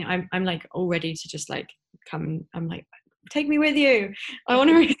 I mean, I'm like all ready to just like come. I'm like, take me with you. I want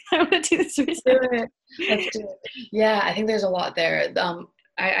to do this research. Let's do it. Yeah, I think there's a lot there.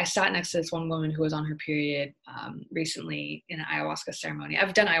 I sat next to this one woman who was on her period recently in an ayahuasca ceremony.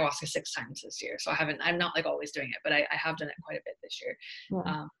 I've done ayahuasca 6 times this year, so I'm not like always doing it, but I have done it quite a bit this year.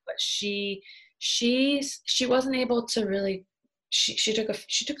 Yeah. But she wasn't able to really, she took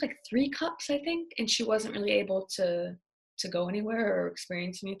like 3 cups, I think, and she wasn't really able to go anywhere or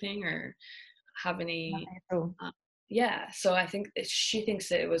experience anything or have any so I think she thinks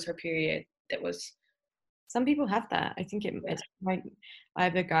that it was her period that was. Some people have that. I think it's right. I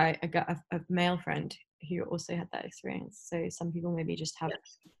have a male friend who also had that experience. So some people maybe just have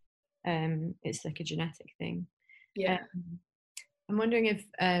it's like a genetic thing. I'm wondering if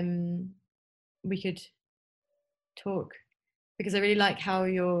we could talk, because I really like how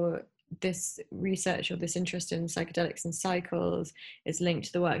this research or this interest in psychedelics and cycles is linked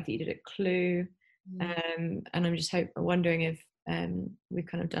to the work that you did at Clue. And I'm just wondering if we've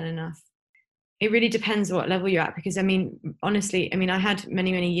kind of done enough. It really depends what level you're at, because I mean, honestly, I had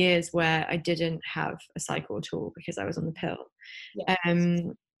many years where I didn't have a cycle at all because I was on the pill.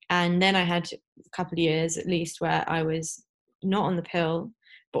 And then I had a couple of years at least where I was not on the pill,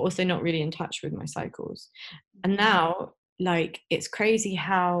 but also not really in touch with my cycles. And now, like, it's crazy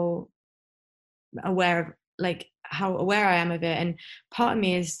how aware I am of it. And part of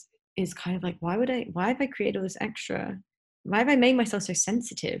me is kind of like, why have I created all this extra? Why have I made myself so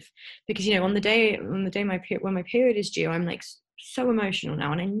sensitive? Because on the day when my period is due, I'm like so emotional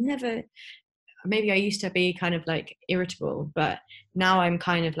now, and I never. Maybe I used to be kind of like irritable, but now I'm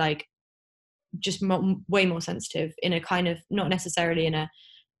kind of like just way more sensitive in a kind of, not necessarily in a.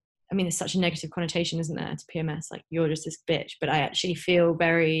 I mean, there's such a negative connotation, isn't there, to PMS? Like, you're just this bitch, but I actually feel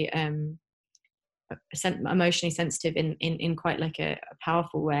very emotionally sensitive in quite like a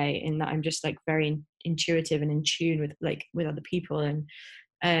powerful way, in that I'm just like very intuitive and in tune with other people, and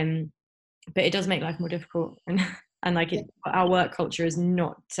but it does make life more difficult, and like our work culture is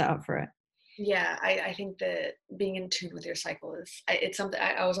not set up for it. I think that being in tune with your cycle it's something.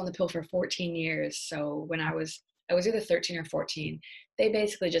 I was on the pill for 14 years, so when I was either 13 or 14, they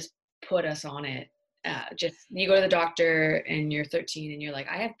basically just put us on it. Just, you go to the doctor and you're 13 and you're like,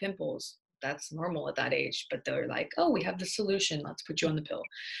 I have pimples. That's normal at that age, but they're like, oh, we have the solution, let's put you on the pill.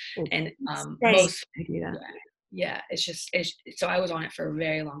 And it's just so I was on it for a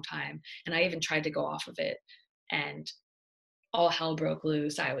very long time, and I even tried to go off of it, and all hell broke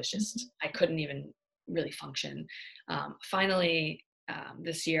loose. I couldn't even really function. Finally,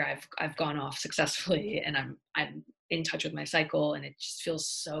 this year I've gone off successfully, and I'm in touch with my cycle, and it just feels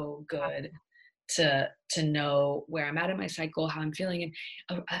so good to know where I'm at in my cycle, how I'm feeling.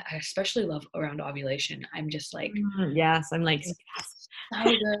 And I especially love around ovulation. I'm just like, yes, I'm like so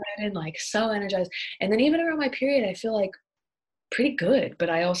good and like so energized. And then even around my period, I feel like pretty good, but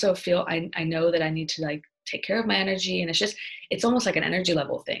I also feel I know that I need to like take care of my energy, and it's almost like an energy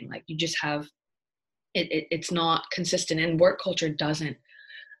level thing. Like, you just have it's not consistent, and work culture doesn't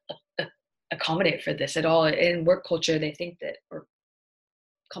accommodate for this at all. In work culture, they think that, or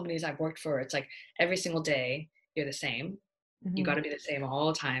companies I've worked for, it's like every single day you're the same. You got to be the same all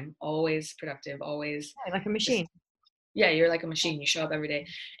the time, always productive, always like a machine. Yeah, you're like a machine. You show up every day.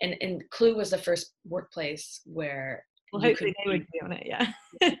 And Clue was the first workplace where Well, you could hopefully they would be on it. Yeah.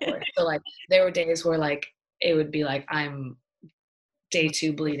 so like there were days where like it would be like, I'm day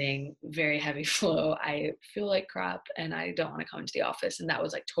 2 bleeding, very heavy flow, I feel like crap, and I don't want to come into the office, and that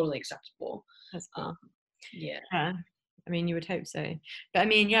was like totally acceptable. That's cool. Yeah. Yeah. I mean, you would hope so. But I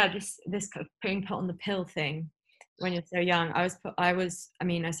mean, yeah, this kind of being put on the pill thing when you're so young, I say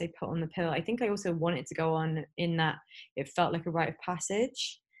put on the pill. I think I also wanted to go on in that it felt like a rite of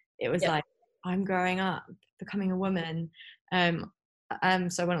passage. It was like, I'm growing up, becoming a woman. So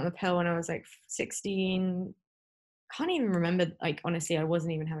I went on the pill when I was like 16. Can't even remember, like, honestly, I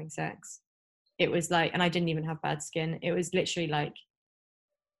wasn't even having sex. It was like, and I didn't even have bad skin. It was literally like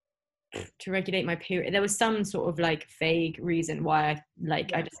to regulate my period. There was some sort of like vague reason why I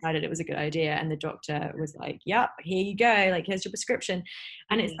decided it was a good idea, and the doctor was like, yep, here you go, like, here's your prescription.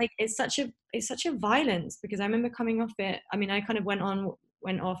 And it's like, it's such a violence, because I remember coming off it. I mean, I kind of went off.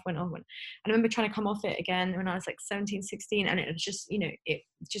 And I remember trying to come off it again when I was like 17, 16, and it was just,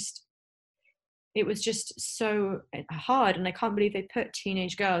 it was just so hard. And I can't believe they put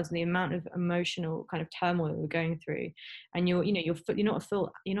teenage girls and the amount of emotional kind of turmoil we're going through, and you're not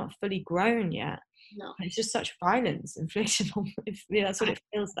fully grown yet. No. And it's just such violence inflicted on. That's what it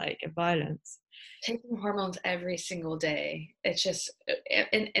feels like, a violence. Taking hormones every single day, it's just,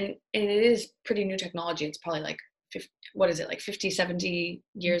 and it is pretty new technology. It's probably like 50, 70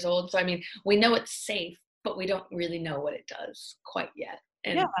 years old. So I mean, we know it's safe, but we don't really know what it does quite yet.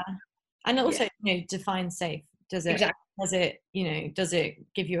 And and also, define safe. Does it does it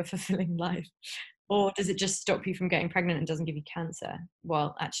give you a fulfilling life, or does it just stop you from getting pregnant and doesn't give you cancer?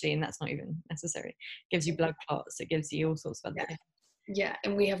 Well, actually, and that's not even necessary. It gives you blood clots. It gives you all sorts of other things. Yeah,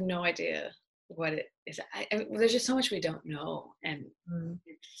 and we have no idea what it is. There's just so much we don't know, and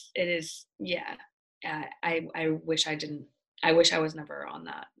it is. Yeah, I wish I didn't. I wish I was never on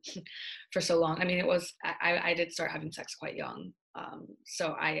that for so long. I mean, I did start having sex quite young.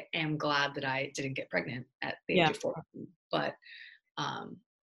 So I am glad that I didn't get pregnant at the age of 14. But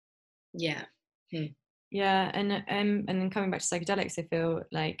yeah. Yeah, and then coming back to psychedelics, I feel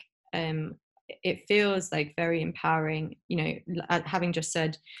like it feels like very empowering. Having just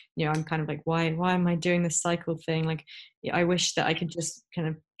said, I'm kind of like, why am I doing this cycle thing? Like, I wish that I could just kind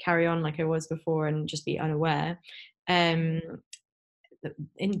of carry on like I was before and just be unaware. And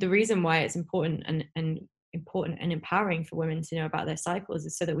the reason why it's important and empowering for women to know about their cycles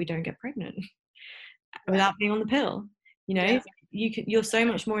is so that we don't get pregnant without being on the pill. You're so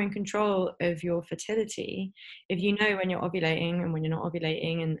much more in control of your fertility if you know when you're ovulating and when you're not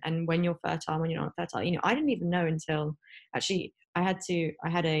ovulating, and when you're fertile, when you're not fertile. I didn't even know until actually I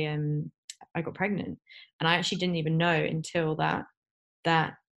got pregnant, and I actually didn't even know until that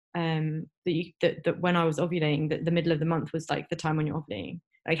when I was ovulating, that the middle of the month was like the time when you're ovulating.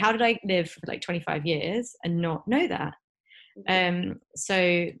 Like, how did I live for like 25 years and not know that?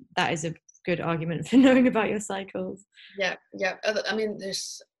 So that is a good argument for knowing about your cycles. Yeah. I mean,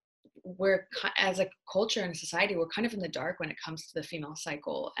 we're, as a culture and a society, we're kind of in the dark when it comes to the female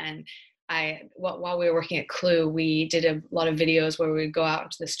cycle. And while we were working at Clue, we did a lot of videos where we would go out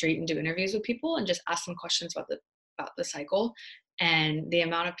into the street and do interviews with people and just ask them questions about the cycle. And the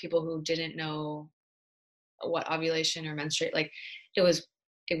amount of people who didn't know what ovulation or menstruate, like, it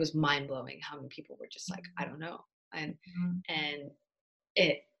was mind-blowing how many people were just like, I don't know. And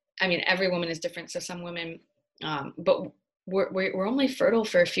I mean, every woman is different. So some women, but we're only fertile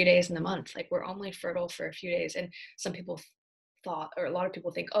for a few days in the month. Like, we're only fertile for a few days. And some people or a lot of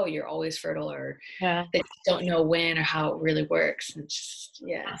people think, oh, you're always fertile, or they don't know when or how it really works. And it's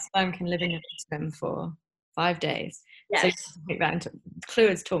just, sperm can live in your system for 5 days. Yes. So take that into Clue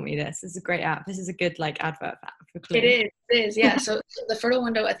has taught me this. This is a great app. This is a good like advert for Clue. It is. Yeah. So the fertile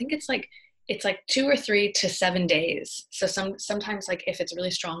window, I think it's like 2 or 3 to 7 days. So sometimes, like, if it's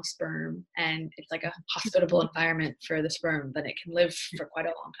really strong sperm and it's like a hospitable environment for the sperm, then it can live for quite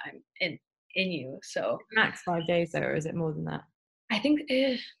a long time in you. So max 5 days though, or is it more than that? I think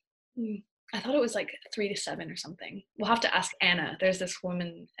I thought it was like 3 to 7 or something. We'll have to ask Anna. There's this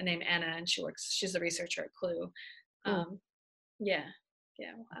woman named Anna, and she's the researcher at Clue. Yeah,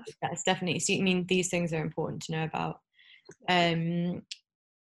 we'll ask. That's definitely. So I mean, these things are important to know about. What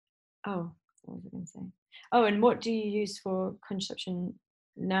was I going to say? Oh, and what do you use for contraception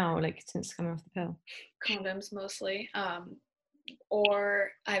now, like, since coming off the pill? Condoms mostly.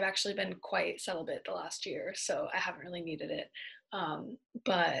 Or I've actually been quite celibate the last year, so I haven't really needed it.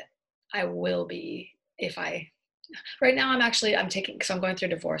 But I will be right now I'm taking, because I'm going through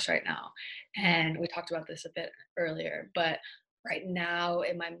divorce right now. And we talked about this a bit earlier, but right now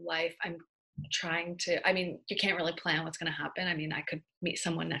in my life, I'm trying to, I mean, you can't really plan what's going to happen. I mean, I could meet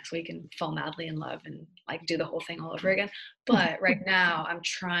someone next week and fall madly in love and like do the whole thing all over again. But right now I'm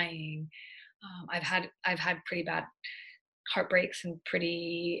trying, I've had pretty bad heartbreaks and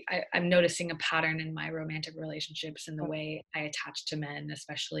I'm noticing a pattern in my romantic relationships and the way I attach to men,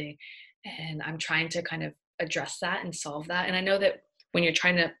 especially. And I'm trying to kind of address that and solve that. And I know that when you're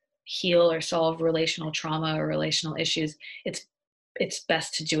trying to heal or solve relational trauma or relational issues, it's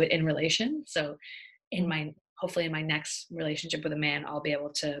best to do it in relation. So hopefully in my next relationship with a man, I'll be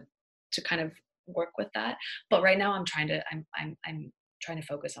able to kind of work with that. But right now I'm trying to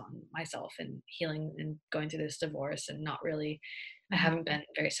focus on myself and healing and going through this divorce and not really, I haven't been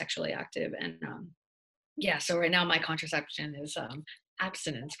very sexually active. And yeah, so right now my contraception is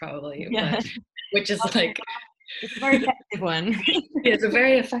abstinence probably, but which is like, it's a very effective one. yeah, it's a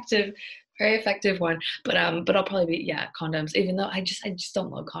very effective one. But I'll probably be, condoms, even though I just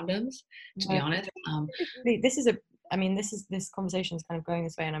don't love condoms, to be honest. This conversation is kind of going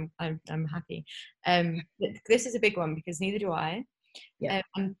this way, and I'm happy. This is a big one because neither do I. Yeah.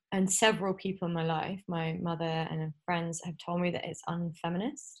 And several people in my life, my mother and friends, have told me that it's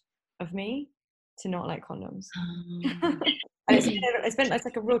unfeminist of me to not like condoms. And it's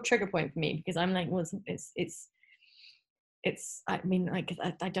like a real trigger point for me because I'm like, well, it's I mean, like,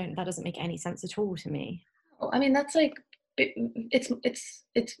 I don't, that doesn't make any sense at all to me. I mean, that's like, it's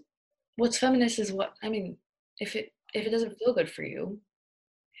what's feminist is what, I mean, if it doesn't feel good for you,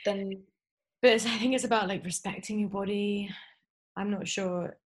 then. But I think it's about like respecting your body. I'm not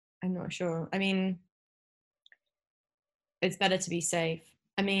sure. I mean, it's better to be safe.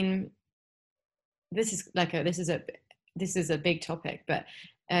 I mean, this is a big topic, but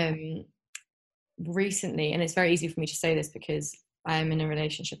recently, and it's very easy for me to say this because I'm in a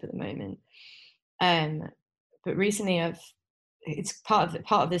relationship at the moment. But recently, it's part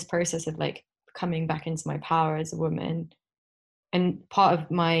of this process of like coming back into my power as a woman, and part of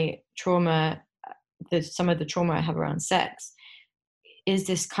my trauma, some of the trauma I have around sex, is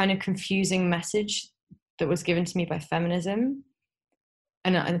this kind of confusing message that was given to me by feminism.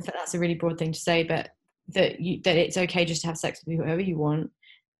 And that's a really broad thing to say, but that it's okay just to have sex with whoever you want,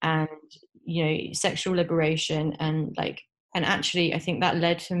 and sexual liberation, and actually I think that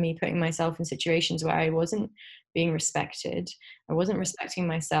led to me putting myself in situations where I wasn't being respected. I wasn't respecting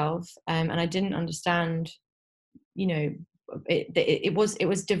myself, and I didn't understand. It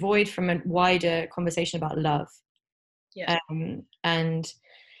was devoid from a wider conversation about love. Yeah.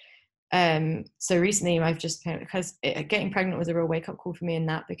 So recently I've just, because getting pregnant was a real wake-up call for me in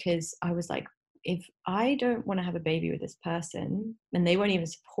that, because I was like, if I don't want to have a baby with this person and they won't even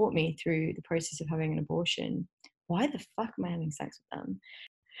support me through the process of having an abortion, why the fuck am I having sex with them?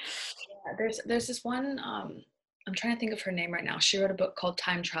 Yeah, there's this one, I'm trying to think of her name right now. She wrote a book called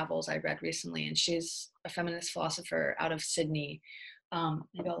Time Travels I read recently, and she's a feminist philosopher out of Sydney.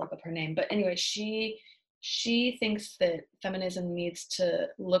 Maybe I'll look up her name. But anyway, she thinks that feminism needs to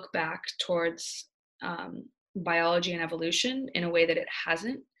look back towards biology and evolution in a way that it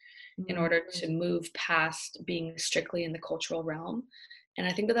hasn't, in order to move past being strictly in the cultural realm. And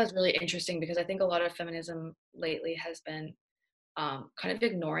I think that that's really interesting, because I think a lot of feminism lately has been kind of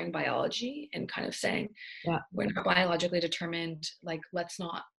ignoring biology and kind of saying, we're not biologically determined, like, let's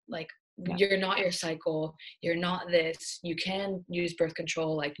not, like, you're not your cycle, you're not this, you can use birth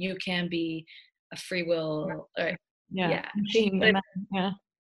control, like, you can be a free will, but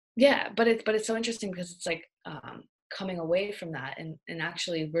it's so interesting because it's like coming away from that and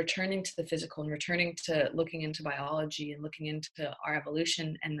actually returning to the physical and returning to looking into biology and looking into our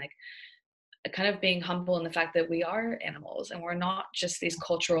evolution, and like kind of being humble in the fact that we are animals and we're not just these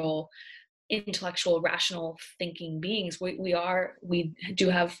cultural, intellectual, rational thinking beings. We do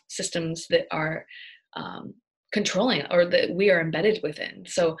have systems that are controlling, or that we are embedded within.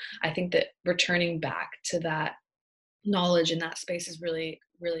 So I think that returning back to that knowledge in that space is really,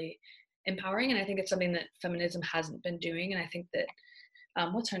 really empowering. And I think it's something that feminism hasn't been doing. And I think that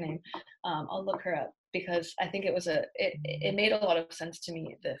what's her name? I'll look her up, because I think it made a lot of sense to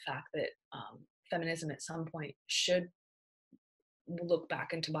me, the fact that feminism at some point should look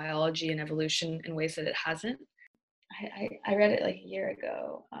back into biology and evolution in ways that it hasn't. I read it like a year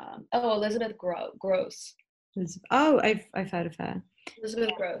ago. Elizabeth Gross. I've heard of her.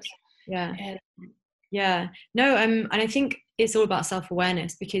 Elizabeth Gross. Yeah. And I think it's all about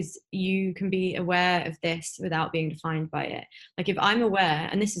self-awareness, because you can be aware of this without being defined by it. Like, if I'm aware,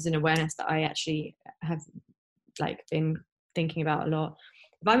 and this is an awareness that I actually have like been thinking about a lot,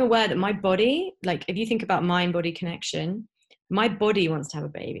 if I'm aware that my body, like, if you think about mind-body connection, my body wants to have a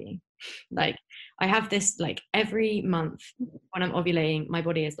baby. Like, I have this like every month when I'm ovulating, my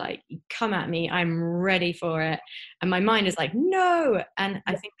body is like, come at me, I'm ready for it. And my mind is like, no. And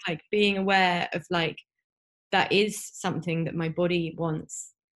I think like being aware of like, that is something that my body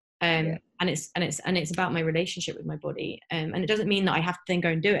wants. And it's about my relationship with my body. And it doesn't mean that I have to then go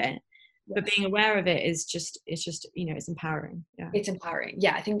and do it. But being aware of it is just, you know, it's empowering. Yeah. It's empowering.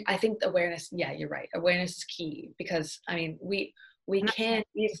 Yeah. I think awareness, yeah, you're right. Awareness is key, because I mean, we can't,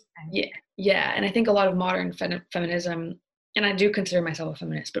 yeah. And I think a lot of modern feminism, and I do consider myself a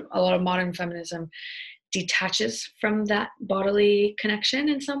feminist, but a lot of modern feminism detaches from that bodily connection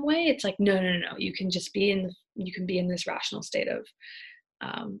in some way. It's like, no, you can just be in this rational state of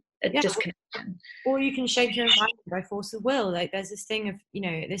a disconnection. Or you can shape your environment by force of will. Like there's this thing of, you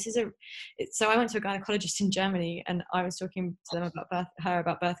know, so I went to a gynecologist in Germany, and I was talking to them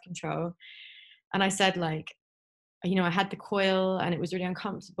about birth control. And I said, like, you know, I had the coil and it was really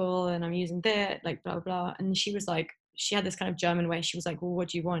uncomfortable, and I'm using that, like, blah, blah, blah. And she was like, she had this kind of German way. She was like, well, what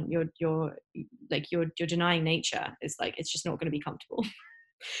do you want? You're denying nature. It's like, it's just not going to be comfortable.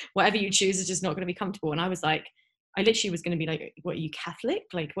 Whatever you choose is just not going to be comfortable. And I was like, I literally was going to be like, what, are you Catholic?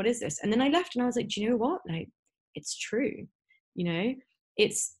 Like, what is this? And then I left and I was like, do you know what? Like, it's true. You know,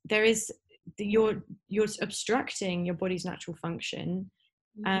 you're obstructing your body's natural function.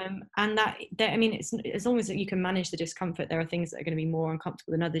 And I mean, it's, as long as you can manage the discomfort, there are things that are going to be more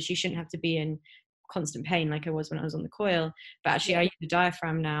uncomfortable than others. You shouldn't have to be in constant pain like I was when I was on the coil. But actually, I use the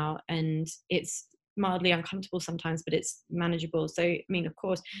diaphragm now, and it's mildly uncomfortable sometimes, but it's manageable. So I mean, of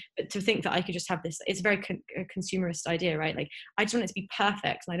course, but to think that I could just have this, it's a very consumerist idea, right? Like, I just want it to be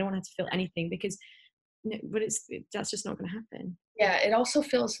perfect, and I don't want it to feel anything, because but that's just not going to happen. Yeah, it also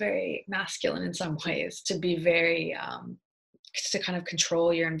feels very masculine in some ways to be very to kind of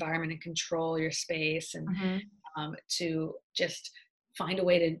control your environment and control your space, and to just find a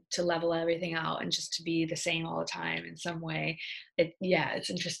way to level everything out and just to be the same all the time in some way. It's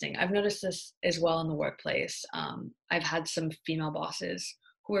interesting. I've noticed this as well in the workplace. I've had some female bosses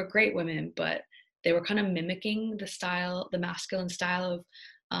who are great women, but they were kind of mimicking the masculine style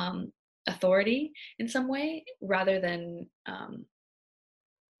of authority in some way, rather than I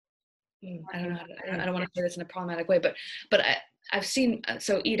don't know. I don't want to say this in a problematic way, but I've seen,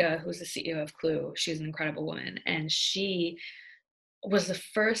 so Ida, who's the CEO of Clue, she's an incredible woman, and she was the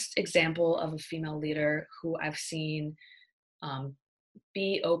first example of a female leader who I've seen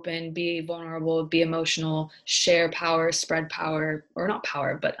be open, be vulnerable, be emotional, share power, spread power, or not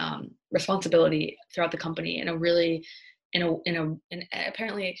power, but responsibility throughout the company in a really,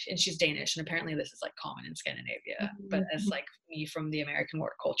 apparently, and she's Danish, and apparently this is like common in Scandinavia, but as like me from the American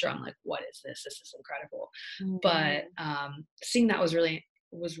work culture, I'm like, what is this? This is incredible. But seeing that was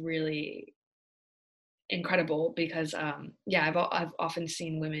really incredible, because I've often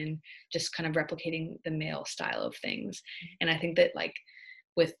seen women just kind of replicating the male style of things, and I think that, like,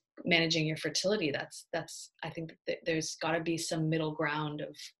 with managing your fertility, that's I think that there's got to be some middle ground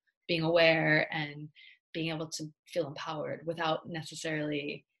of being aware and being able to feel empowered without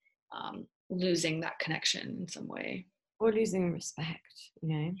necessarily losing that connection in some way, or losing respect, you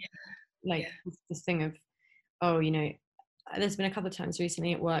know. This thing of, oh, you know, there's been a couple of times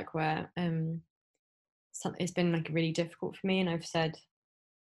recently at work where it's been like really difficult for me, and I've said,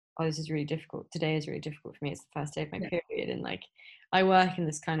 oh, this is really difficult, today is really difficult for me, it's the first day of my period, and like, I work in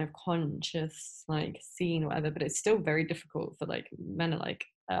this kind of conscious like scene or whatever, but it's still very difficult for like men are like,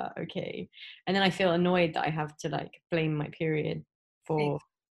 okay, and then I feel annoyed that I have to like blame my period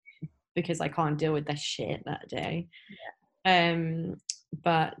because I can't deal with that shit that day.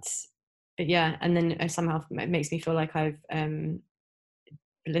 But yeah, and then somehow it makes me feel like I've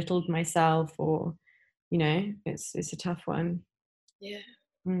belittled myself, or, you know, it's a tough one. Yeah,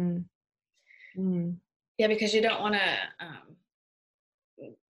 because you don't want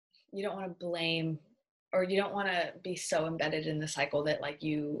to blame, or you don't want to be so embedded in the cycle that like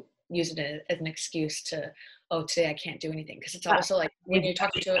you use it as an excuse to, oh, today I can't do anything. Because it's also like when you're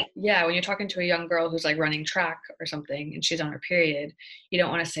talking to a young girl who's like running track or something and she's on her period, you don't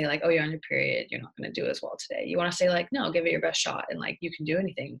want to say like, oh, you're on your period, you're not going to do as well today. You want to say like, no, give it your best shot, and like you can do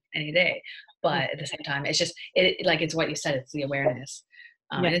anything any day. But at the same time, it's just it's what you said, it's the awareness.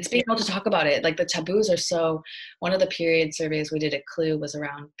 And it's being able to talk about it. Like the taboos are so, one of the period surveys we did at Clue was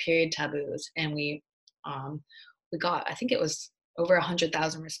around period taboos, and we got, I think it was over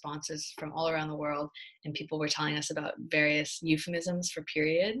 100,000 responses from all around the world, and people were telling us about various euphemisms for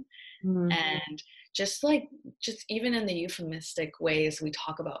period. And just even in the euphemistic ways we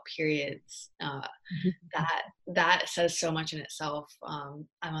talk about periods, that says so much in itself. I'm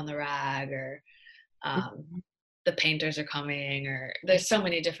on the rag, or the painters are coming, or there's so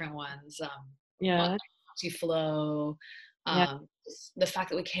many different ones. Yeah. flow, Yeah. the fact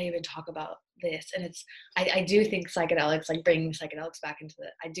that we can't even talk about this. And it's, I do think psychedelics, like bringing psychedelics back into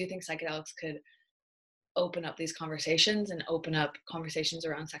I do think psychedelics could open up these conversations and open up conversations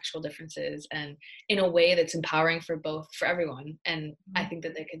around sexual differences, and in a way that's empowering for everyone. And I think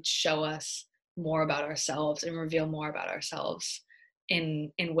that they could show us more about ourselves and reveal more about ourselves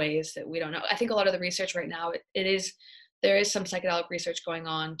in ways that we don't know. I think a lot of the research right now, there is some psychedelic research going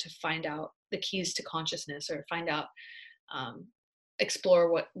on to find out the keys to consciousness, or find out,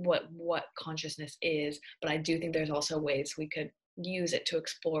 explore what consciousness is. But I do think there's also ways we could use it to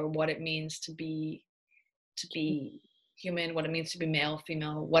explore what it means to be human, what it means to be male,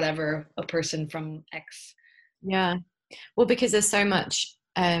 female, whatever, a person from X. Yeah. Well, because there's so much,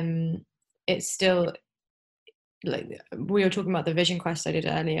 it's still, like we were talking about the vision quest I did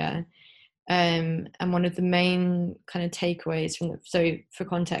earlier, and one of the main kind of takeaways so for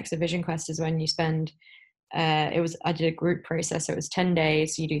context, a vision quest is when you spend, I did a group process, so it was 10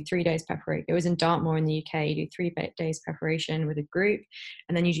 days, so you do 3 days preparation. It was in Dartmoor in the UK. You do 3 days preparation with a group,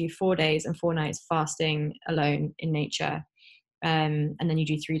 and then you do 4 days and 4 nights fasting alone in nature, and then you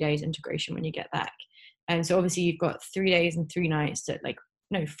do 3 days integration when you get back. And so obviously you've got 3 days and 3 nights that, like,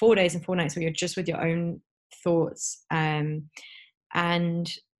 no, 4 days and 4 nights where you're just with your own thoughts, and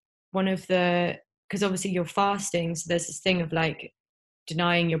one of the, because obviously you're fasting, so there's this thing of like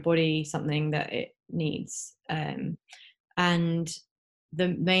denying your body something that it needs, and the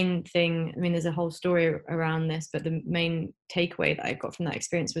main thing, I mean, there's a whole story around this, but the main takeaway that I got from that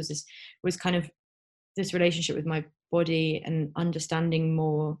experience was kind of this relationship with my body, and understanding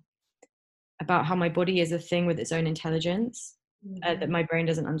more about how my body is a thing with its own intelligence, that my brain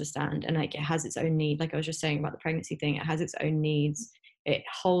doesn't understand, and like it has its own need. Like I was just saying about the pregnancy thing, it has its own needs. It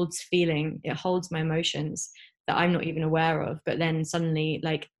holds it holds my emotions that I'm not even aware of, but then suddenly,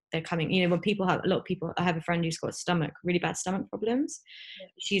 like, they're coming, when a lot of people, I have a friend who's got really bad stomach problems. Yeah.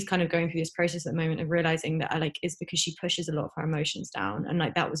 She's kind of going through this process at the moment of realizing that it's because she pushes a lot of her emotions down, and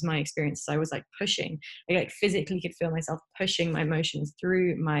like that was my experience. So I was like pushing, I like physically could feel myself pushing my emotions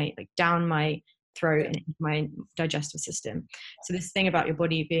through down my throat and into my digestive system. So this thing about your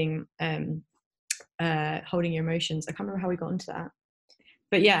body being holding your emotions, I can't remember how we got into that.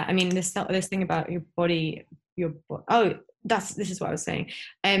 But yeah, I mean, this thing about your body, this is what I was saying.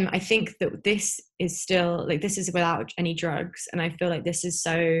 I think that this is still, like, this is without any drugs, and I feel like this is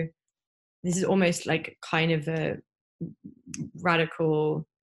almost like kind of a radical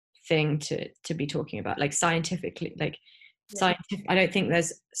thing to be talking about, like scientifically, like scientific. I don't think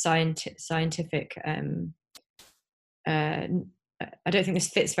there's scientific. I don't think this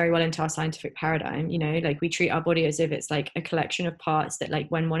fits very well into our scientific paradigm. Like, we treat our body as if it's like a collection of parts that, like,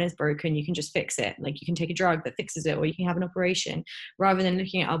 when one is broken, you can just fix it. Like, you can take a drug that fixes it, or you can have an operation, rather than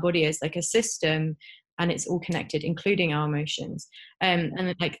looking at our body as like a system, and it's all connected, including our emotions.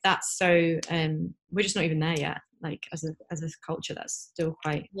 And like, that's so, we're just not even there yet. Like, as a culture, that's still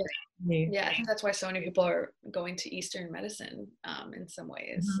quite new. Yeah, I think that's why so many people are going to Eastern medicine in some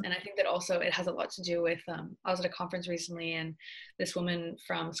ways. Mm-hmm. And I think that also it has a lot to do with, I was at a conference recently, and this woman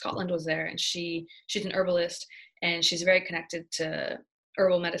from Scotland was there, and she's an herbalist, and she's very connected to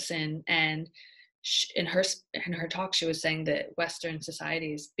herbal medicine. And in her talk, she was saying that Western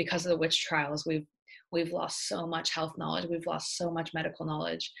societies, because of the witch trials, we've lost so much health knowledge. We've lost so much medical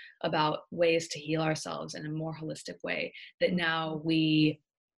knowledge about ways to heal ourselves in a more holistic way, that now we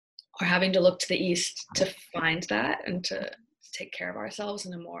are having to look to the East to find that, and to take care of ourselves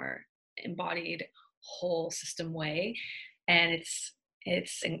in a more embodied, whole system way. And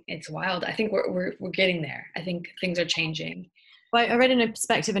it's wild. I think we're getting there. I think things are changing. Well, I read in a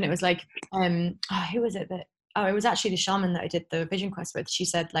perspective, and it was like, who was it that? Oh, it was actually the shaman that I did the vision quest with. She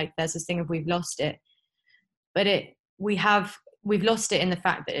said, like, there's this thing of we've lost it, but we've lost it in the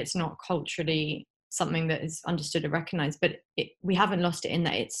fact that it's not culturally something that is understood or recognized, but we haven't lost it in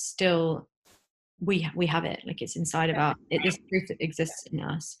that it's still, we have it, like, it's inside of our, this truth that exists in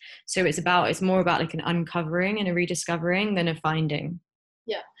us. So it's more about like an uncovering and a rediscovering than a finding.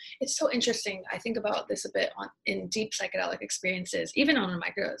 Yeah, it's so interesting. I think about this a bit in deep psychedelic experiences, even on a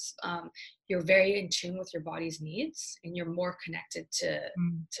microdose. You're very in tune with your body's needs, and you're more connected to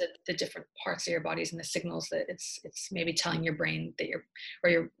the different parts of your bodies and the signals that it's maybe telling your brain that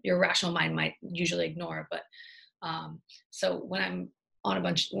your rational mind might usually ignore. But so when I'm on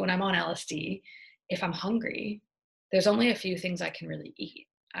LSD, if I'm hungry, there's only a few things I can really eat.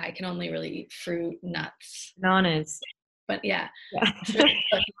 I can only really eat fruit, nuts, bananas. But yeah.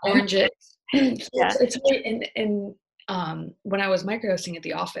 Oranges. It's really when I was microdosing at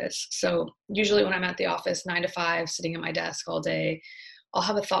the office. So usually when I'm at the office, 9 to 5, sitting at my desk all day, I'll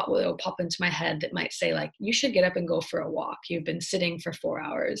have a thought that will pop into my head that might say like, you should get up and go for a walk. You've been sitting for 4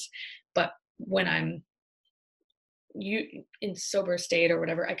 hours. But when I'm in sober state or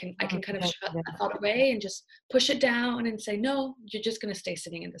whatever, I can kind of shut that thought away and just push it down and say, no, you're just going to stay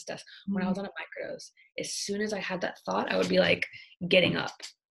sitting at this desk. When I was on a microdose, as soon as I had that thought, I would be like getting up.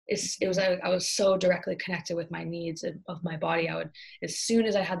 I was so directly connected with my needs of my body. As soon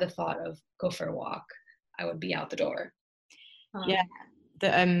as I had the thought of go for a walk, I would be out the door.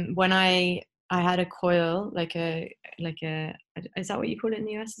 When I had a coil, like a is that what you call it in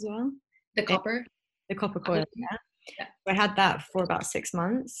the US as well? The copper coil. Yeah. I had that for about 6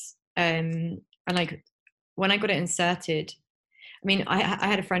 months, and like when I got it inserted, I mean, I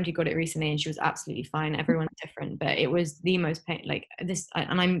had a friend who got it recently and she was absolutely fine. Everyone's different, but it was the most pain, like this,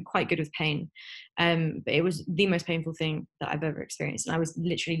 and I'm quite good with pain, but it was the most painful thing that I've ever experienced. And I was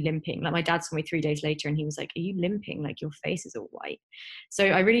literally limping. Like my dad saw me 3 days later and he was like, are you limping? Like your face is all white. So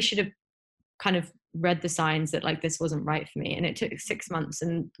I really should have kind of read the signs that like this wasn't right for me. And it took 6 months.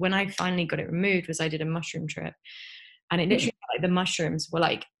 And when I finally got it removed I did a mushroom trip, and it literally felt like the mushrooms were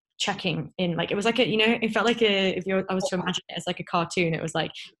like checking in, like it was like a, you know, it felt like I was to imagine it as like a cartoon, it was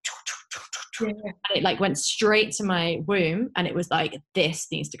like and it like went straight to my womb and it was like, this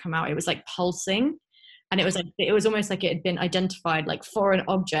needs to come out. It was like pulsing, and it was almost like it had been identified like for an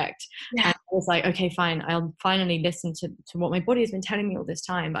object. And I was like, okay, fine, I'll finally listen to what my body has been telling me all this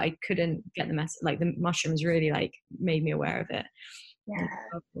time, but I couldn't get the message. Like the mushrooms really like made me aware of it.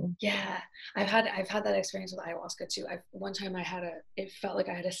 Yeah. I've had that experience with ayahuasca too. One time it felt like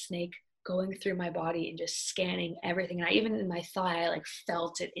I had a snake going through my body and just scanning everything. And I even in my thigh, I like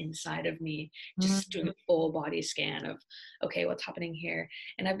felt it inside of me, just doing a full body scan of, okay, what's happening here?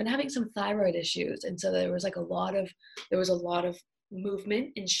 And I've been having some thyroid issues. And so there was a lot of movement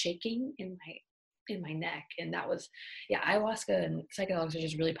and shaking in my neck. And that was, ayahuasca and psychedelics are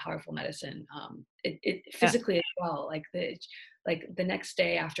just really powerful medicine. It physically as well, like the next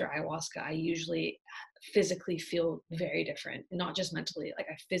day after ayahuasca, I usually physically feel very different, not just mentally. Like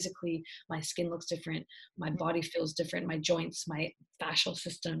my skin looks different, my body feels different, my joints, my fascial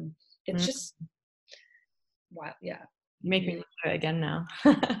system. It's just, wow. Yeah. Make me do it again now.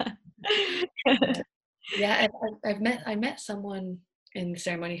 I met someone in the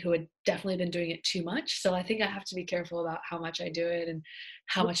ceremony who had definitely been doing it too much. So I think I have to be careful about how much I do it and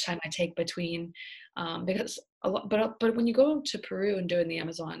how much time I take between, because but when you go to Peru and do it in the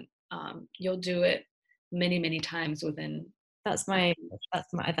Amazon, you'll do it many, many times within. I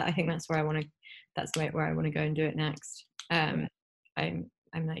think that's where I want to go and do it next. I'm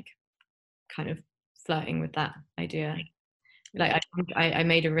like kind of flirting with that idea. Like I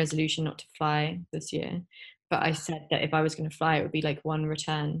made a resolution not to fly this year, but I said that if I was going to fly, it would be like one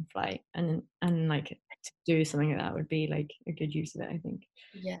return flight, and like to do something like that would be like a good use of it, I think.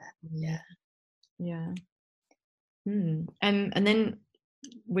 And then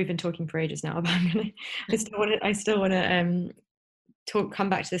we've been talking for ages now, but I still want to come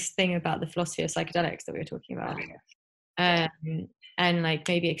back to this thing about the philosophy of psychedelics that we were talking about. And like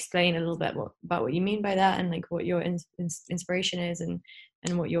maybe explain a little bit about what you mean by that, and like what your inspiration is, and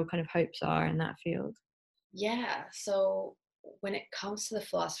what your kind of hopes are in that field. Yeah. So when it comes to the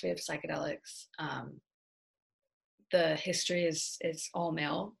philosophy of psychedelics, the history is all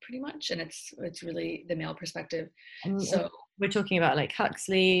male pretty much, and it's really the male perspective. And so we're talking about like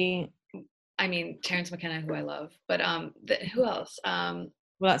Huxley. I mean, Terence McKenna, who I love, but who else? Well,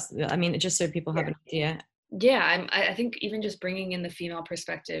 that's, I mean, just so people have an idea. Yeah, I think even just bringing in the female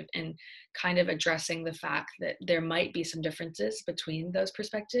perspective and kind of addressing the fact that there might be some differences between those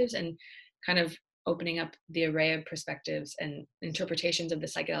perspectives, and kind of opening up the array of perspectives and interpretations of the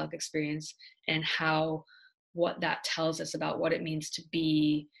psychedelic experience, and what that tells us about what it means to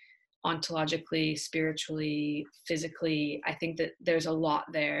be ontologically, spiritually, physically. I think that there's a lot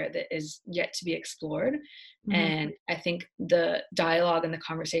there that is yet to be explored. And I think the dialogue and the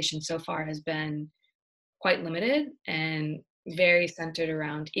conversation so far has been quite limited and very centered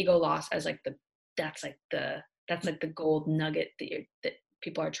around ego loss as like that's the gold nugget that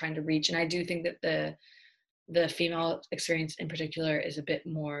people are trying to reach. And I do think that the female experience in particular is a bit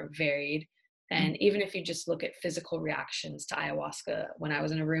more varied. And even if you just look at physical reactions to ayahuasca, when I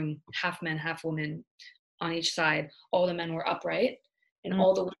was in a room, half men, half women on each side, all the men were upright and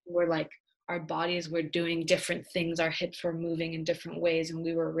all the women were like, our bodies were doing different things, our hips were moving in different ways, and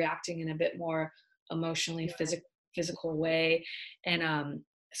we were reacting in a bit more emotionally physical way. And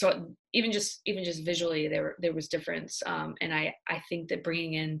so even just visually there was difference. And I think that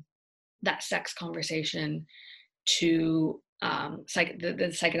bringing in that sex conversation to the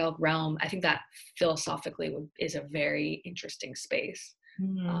psychedelic realm, I think that philosophically is a very interesting space.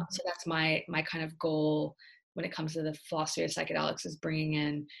 So that's my kind of goal when it comes to the philosophy of psychedelics, is bringing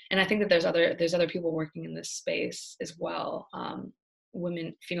in, and I think that there's other people working in this space as well,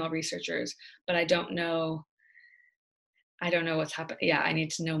 women, female researchers, but I don't know what's happening. Yeah, I need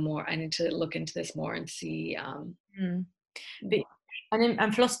to know more. I need to look into this more and see. But,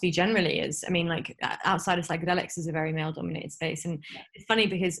 and philosophy generally is, I mean, like outside of psychedelics, is a very male dominated space. And it's funny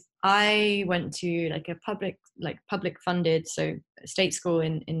because I went to like a public funded, so state school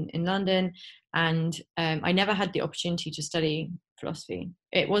in London. And I never had the opportunity to study philosophy.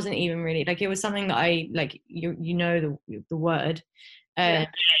 It wasn't even really like, it was something that I like, the word,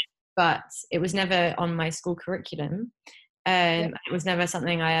 but it was never on my school curriculum. It was never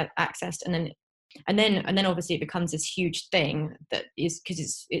something I accessed. And then obviously it becomes this huge thing that is,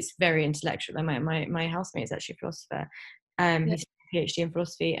 because it's very intellectual. And my housemate is actually a philosopher. He's a PhD in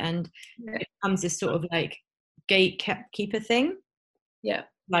philosophy, and it becomes this sort of like gatekeeper thing. Yeah.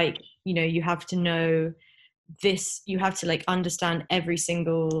 Like, you have to know this, you have to like understand every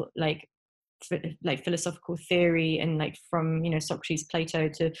single like philosophical theory, and like from Socrates, Plato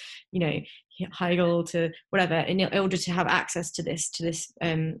to Hegel to whatever, in order to have access to this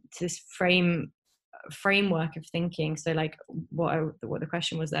framework of thinking. So like what the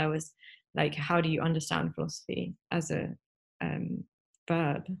question was there was like, how do you understand philosophy as a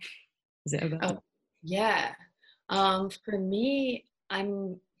verb? Is it a verb? Oh, yeah. For me, I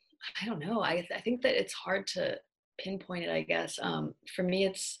don't know. I think that it's hard to pinpoint it, I guess. For me,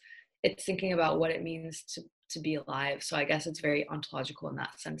 it's thinking about what it means to be alive. So I guess it's very ontological in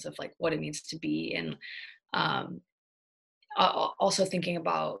that sense of like what it means to be, and also thinking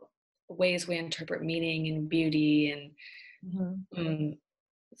about ways we interpret meaning and beauty and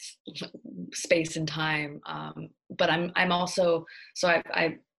space and time. But I'm also, so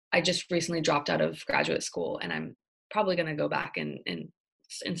I just recently dropped out of graduate school, and I'm probably going to go back in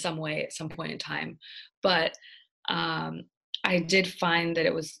some way at some point in time. But I did find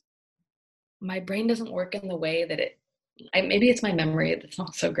that my brain doesn't work in the way that maybe it's my memory that's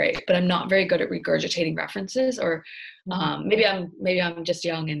not so great, but I'm not very good at regurgitating references, or maybe I'm just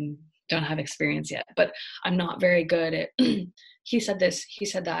young and don't have experience yet, but I'm not very good at he said this, he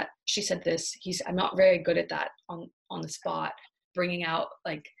said that, she said this, I'm not very good at that on the spot, bringing out,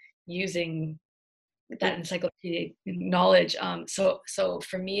 like, using that encyclopedic knowledge. So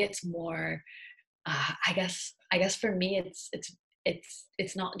for me it's more I guess for me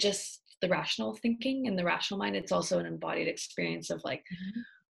it's not just the rational thinking and the rational mind, it's also an embodied experience of like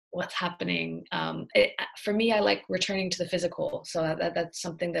what's happening. For me, I like returning to the physical, so that's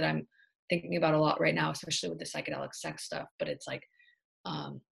something that I'm thinking about a lot right now, especially with the psychedelic sex stuff. But it's like,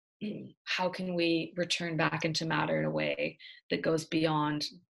 how can we return back into matter in a way that goes beyond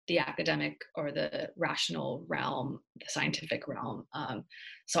the academic or the rational realm, the scientific realm?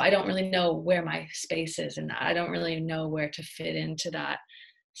 So I don't really know where my space is in that. I don't really know where to fit into that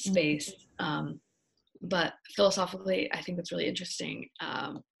space. But philosophically, I think it's really interesting.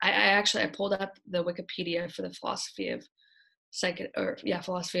 I pulled up the Wikipedia for the philosophy of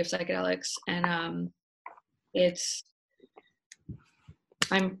psychedelics, and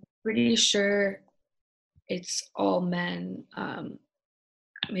I'm pretty sure it's all men.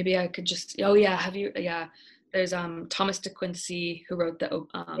 Maybe I could just, there's Thomas de Quincey, who wrote the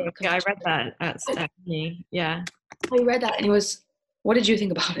I read that at Stephanie. Yeah. Oh, you read that, and what did you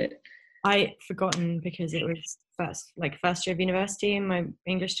think about it? I forgotten because it was first year of university in my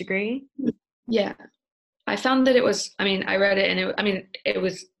English degree. Yeah, I found that it was, I read it, and it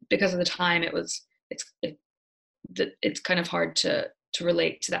was, because of the time, it's kind of hard to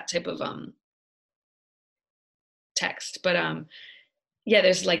relate to that type of text. But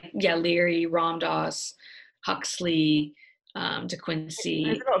there's Leary, Ram Dass, Huxley, De Quincey.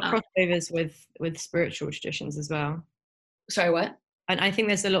 There's a lot of crossovers with spiritual traditions as well. Sorry, what? And I think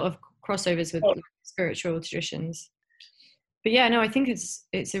there's a lot of crossovers with spiritual traditions. But yeah, no, I think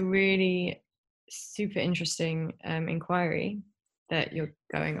it's a really super interesting inquiry that you're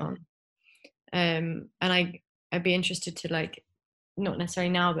going on. And I'd be interested to, like, not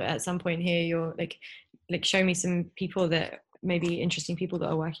necessarily now, but at some point here, you're like show me some people that maybe interesting people that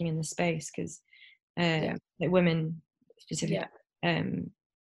are working in the space, because like women specifically,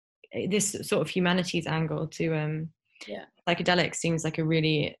 this sort of humanities angle to psychedelics seems like a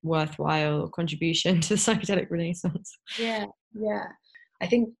really worthwhile contribution to the psychedelic renaissance. Yeah. I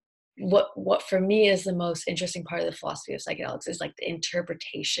think what for me is the most interesting part of the philosophy of psychedelics is like the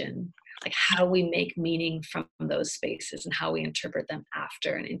interpretation, like how we make meaning from those spaces and how we interpret them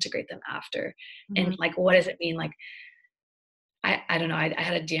after and integrate them after. And like, what does it mean? Like, I don't know. I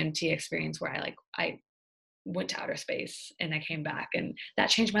had a DMT experience where I went to outer space and I came back, and that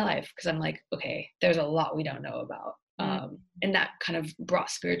changed my life because I'm like, okay, there's a lot we don't know about. And that kind of brought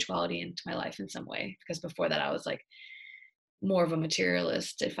spirituality into my life in some way, because before that I was like more of a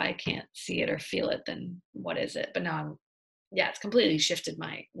materialist. If I can't see it or feel it, then what is it? But now it's completely shifted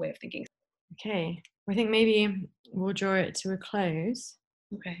my way of thinking. Okay, I think maybe we'll draw it to a close.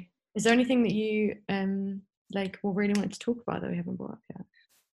 Okay. Is there anything that you really want to talk about that we haven't brought up yet?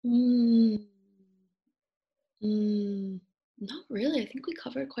 Not really. I think we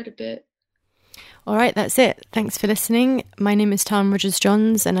covered quite a bit. All right, that's it. Thanks for listening. My name is Tom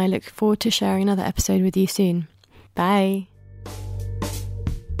Rogers-Johns, and I look forward to sharing another episode with you soon. Bye.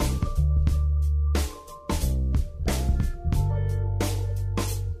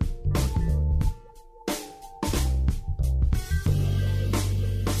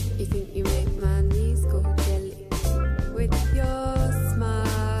 You think you make my knees go jelly with your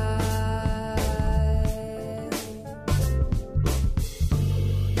smile?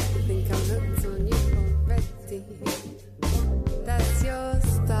 You think I'm hooked on you already? That's your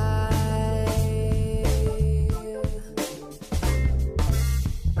style.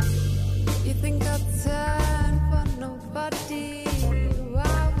 You think I'll turn for nobody?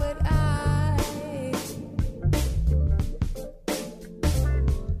 Why would I?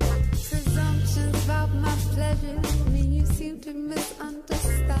 Presumptions about my pleasures mean you seem to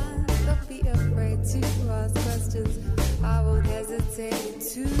misunderstand. Don't be afraid to ask questions. I won't hesitate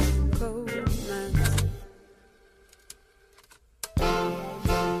to commence.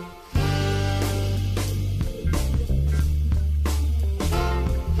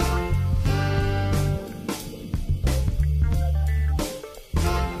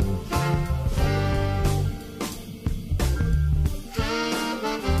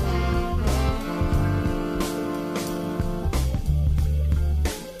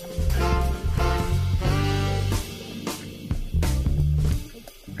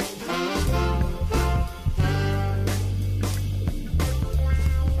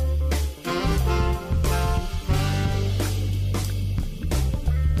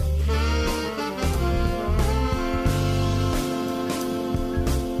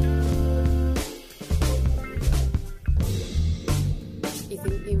 You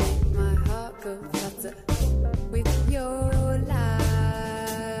think you make my heart go flutter with your lies?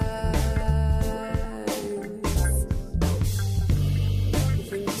 You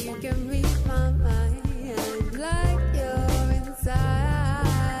think you can read my mind like you're inside?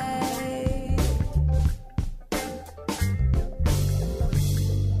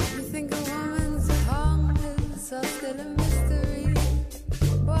 You think a woman's hungers are still a mystery?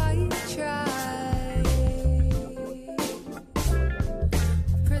 Why you try?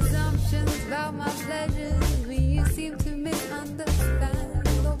 Presumptions about my pleasures when you seem to misunderstand.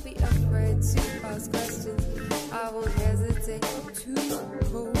 Don't be afraid to ask questions. I won't hesitate to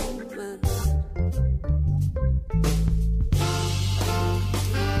comment.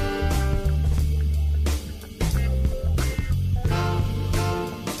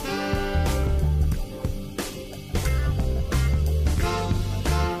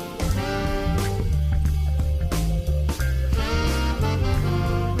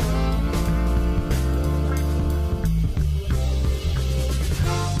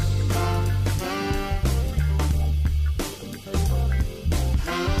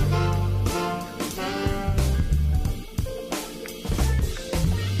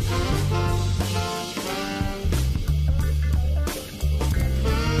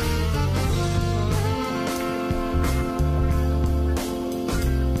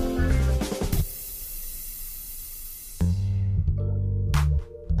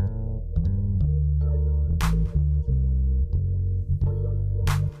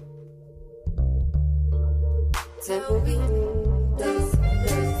 Tell me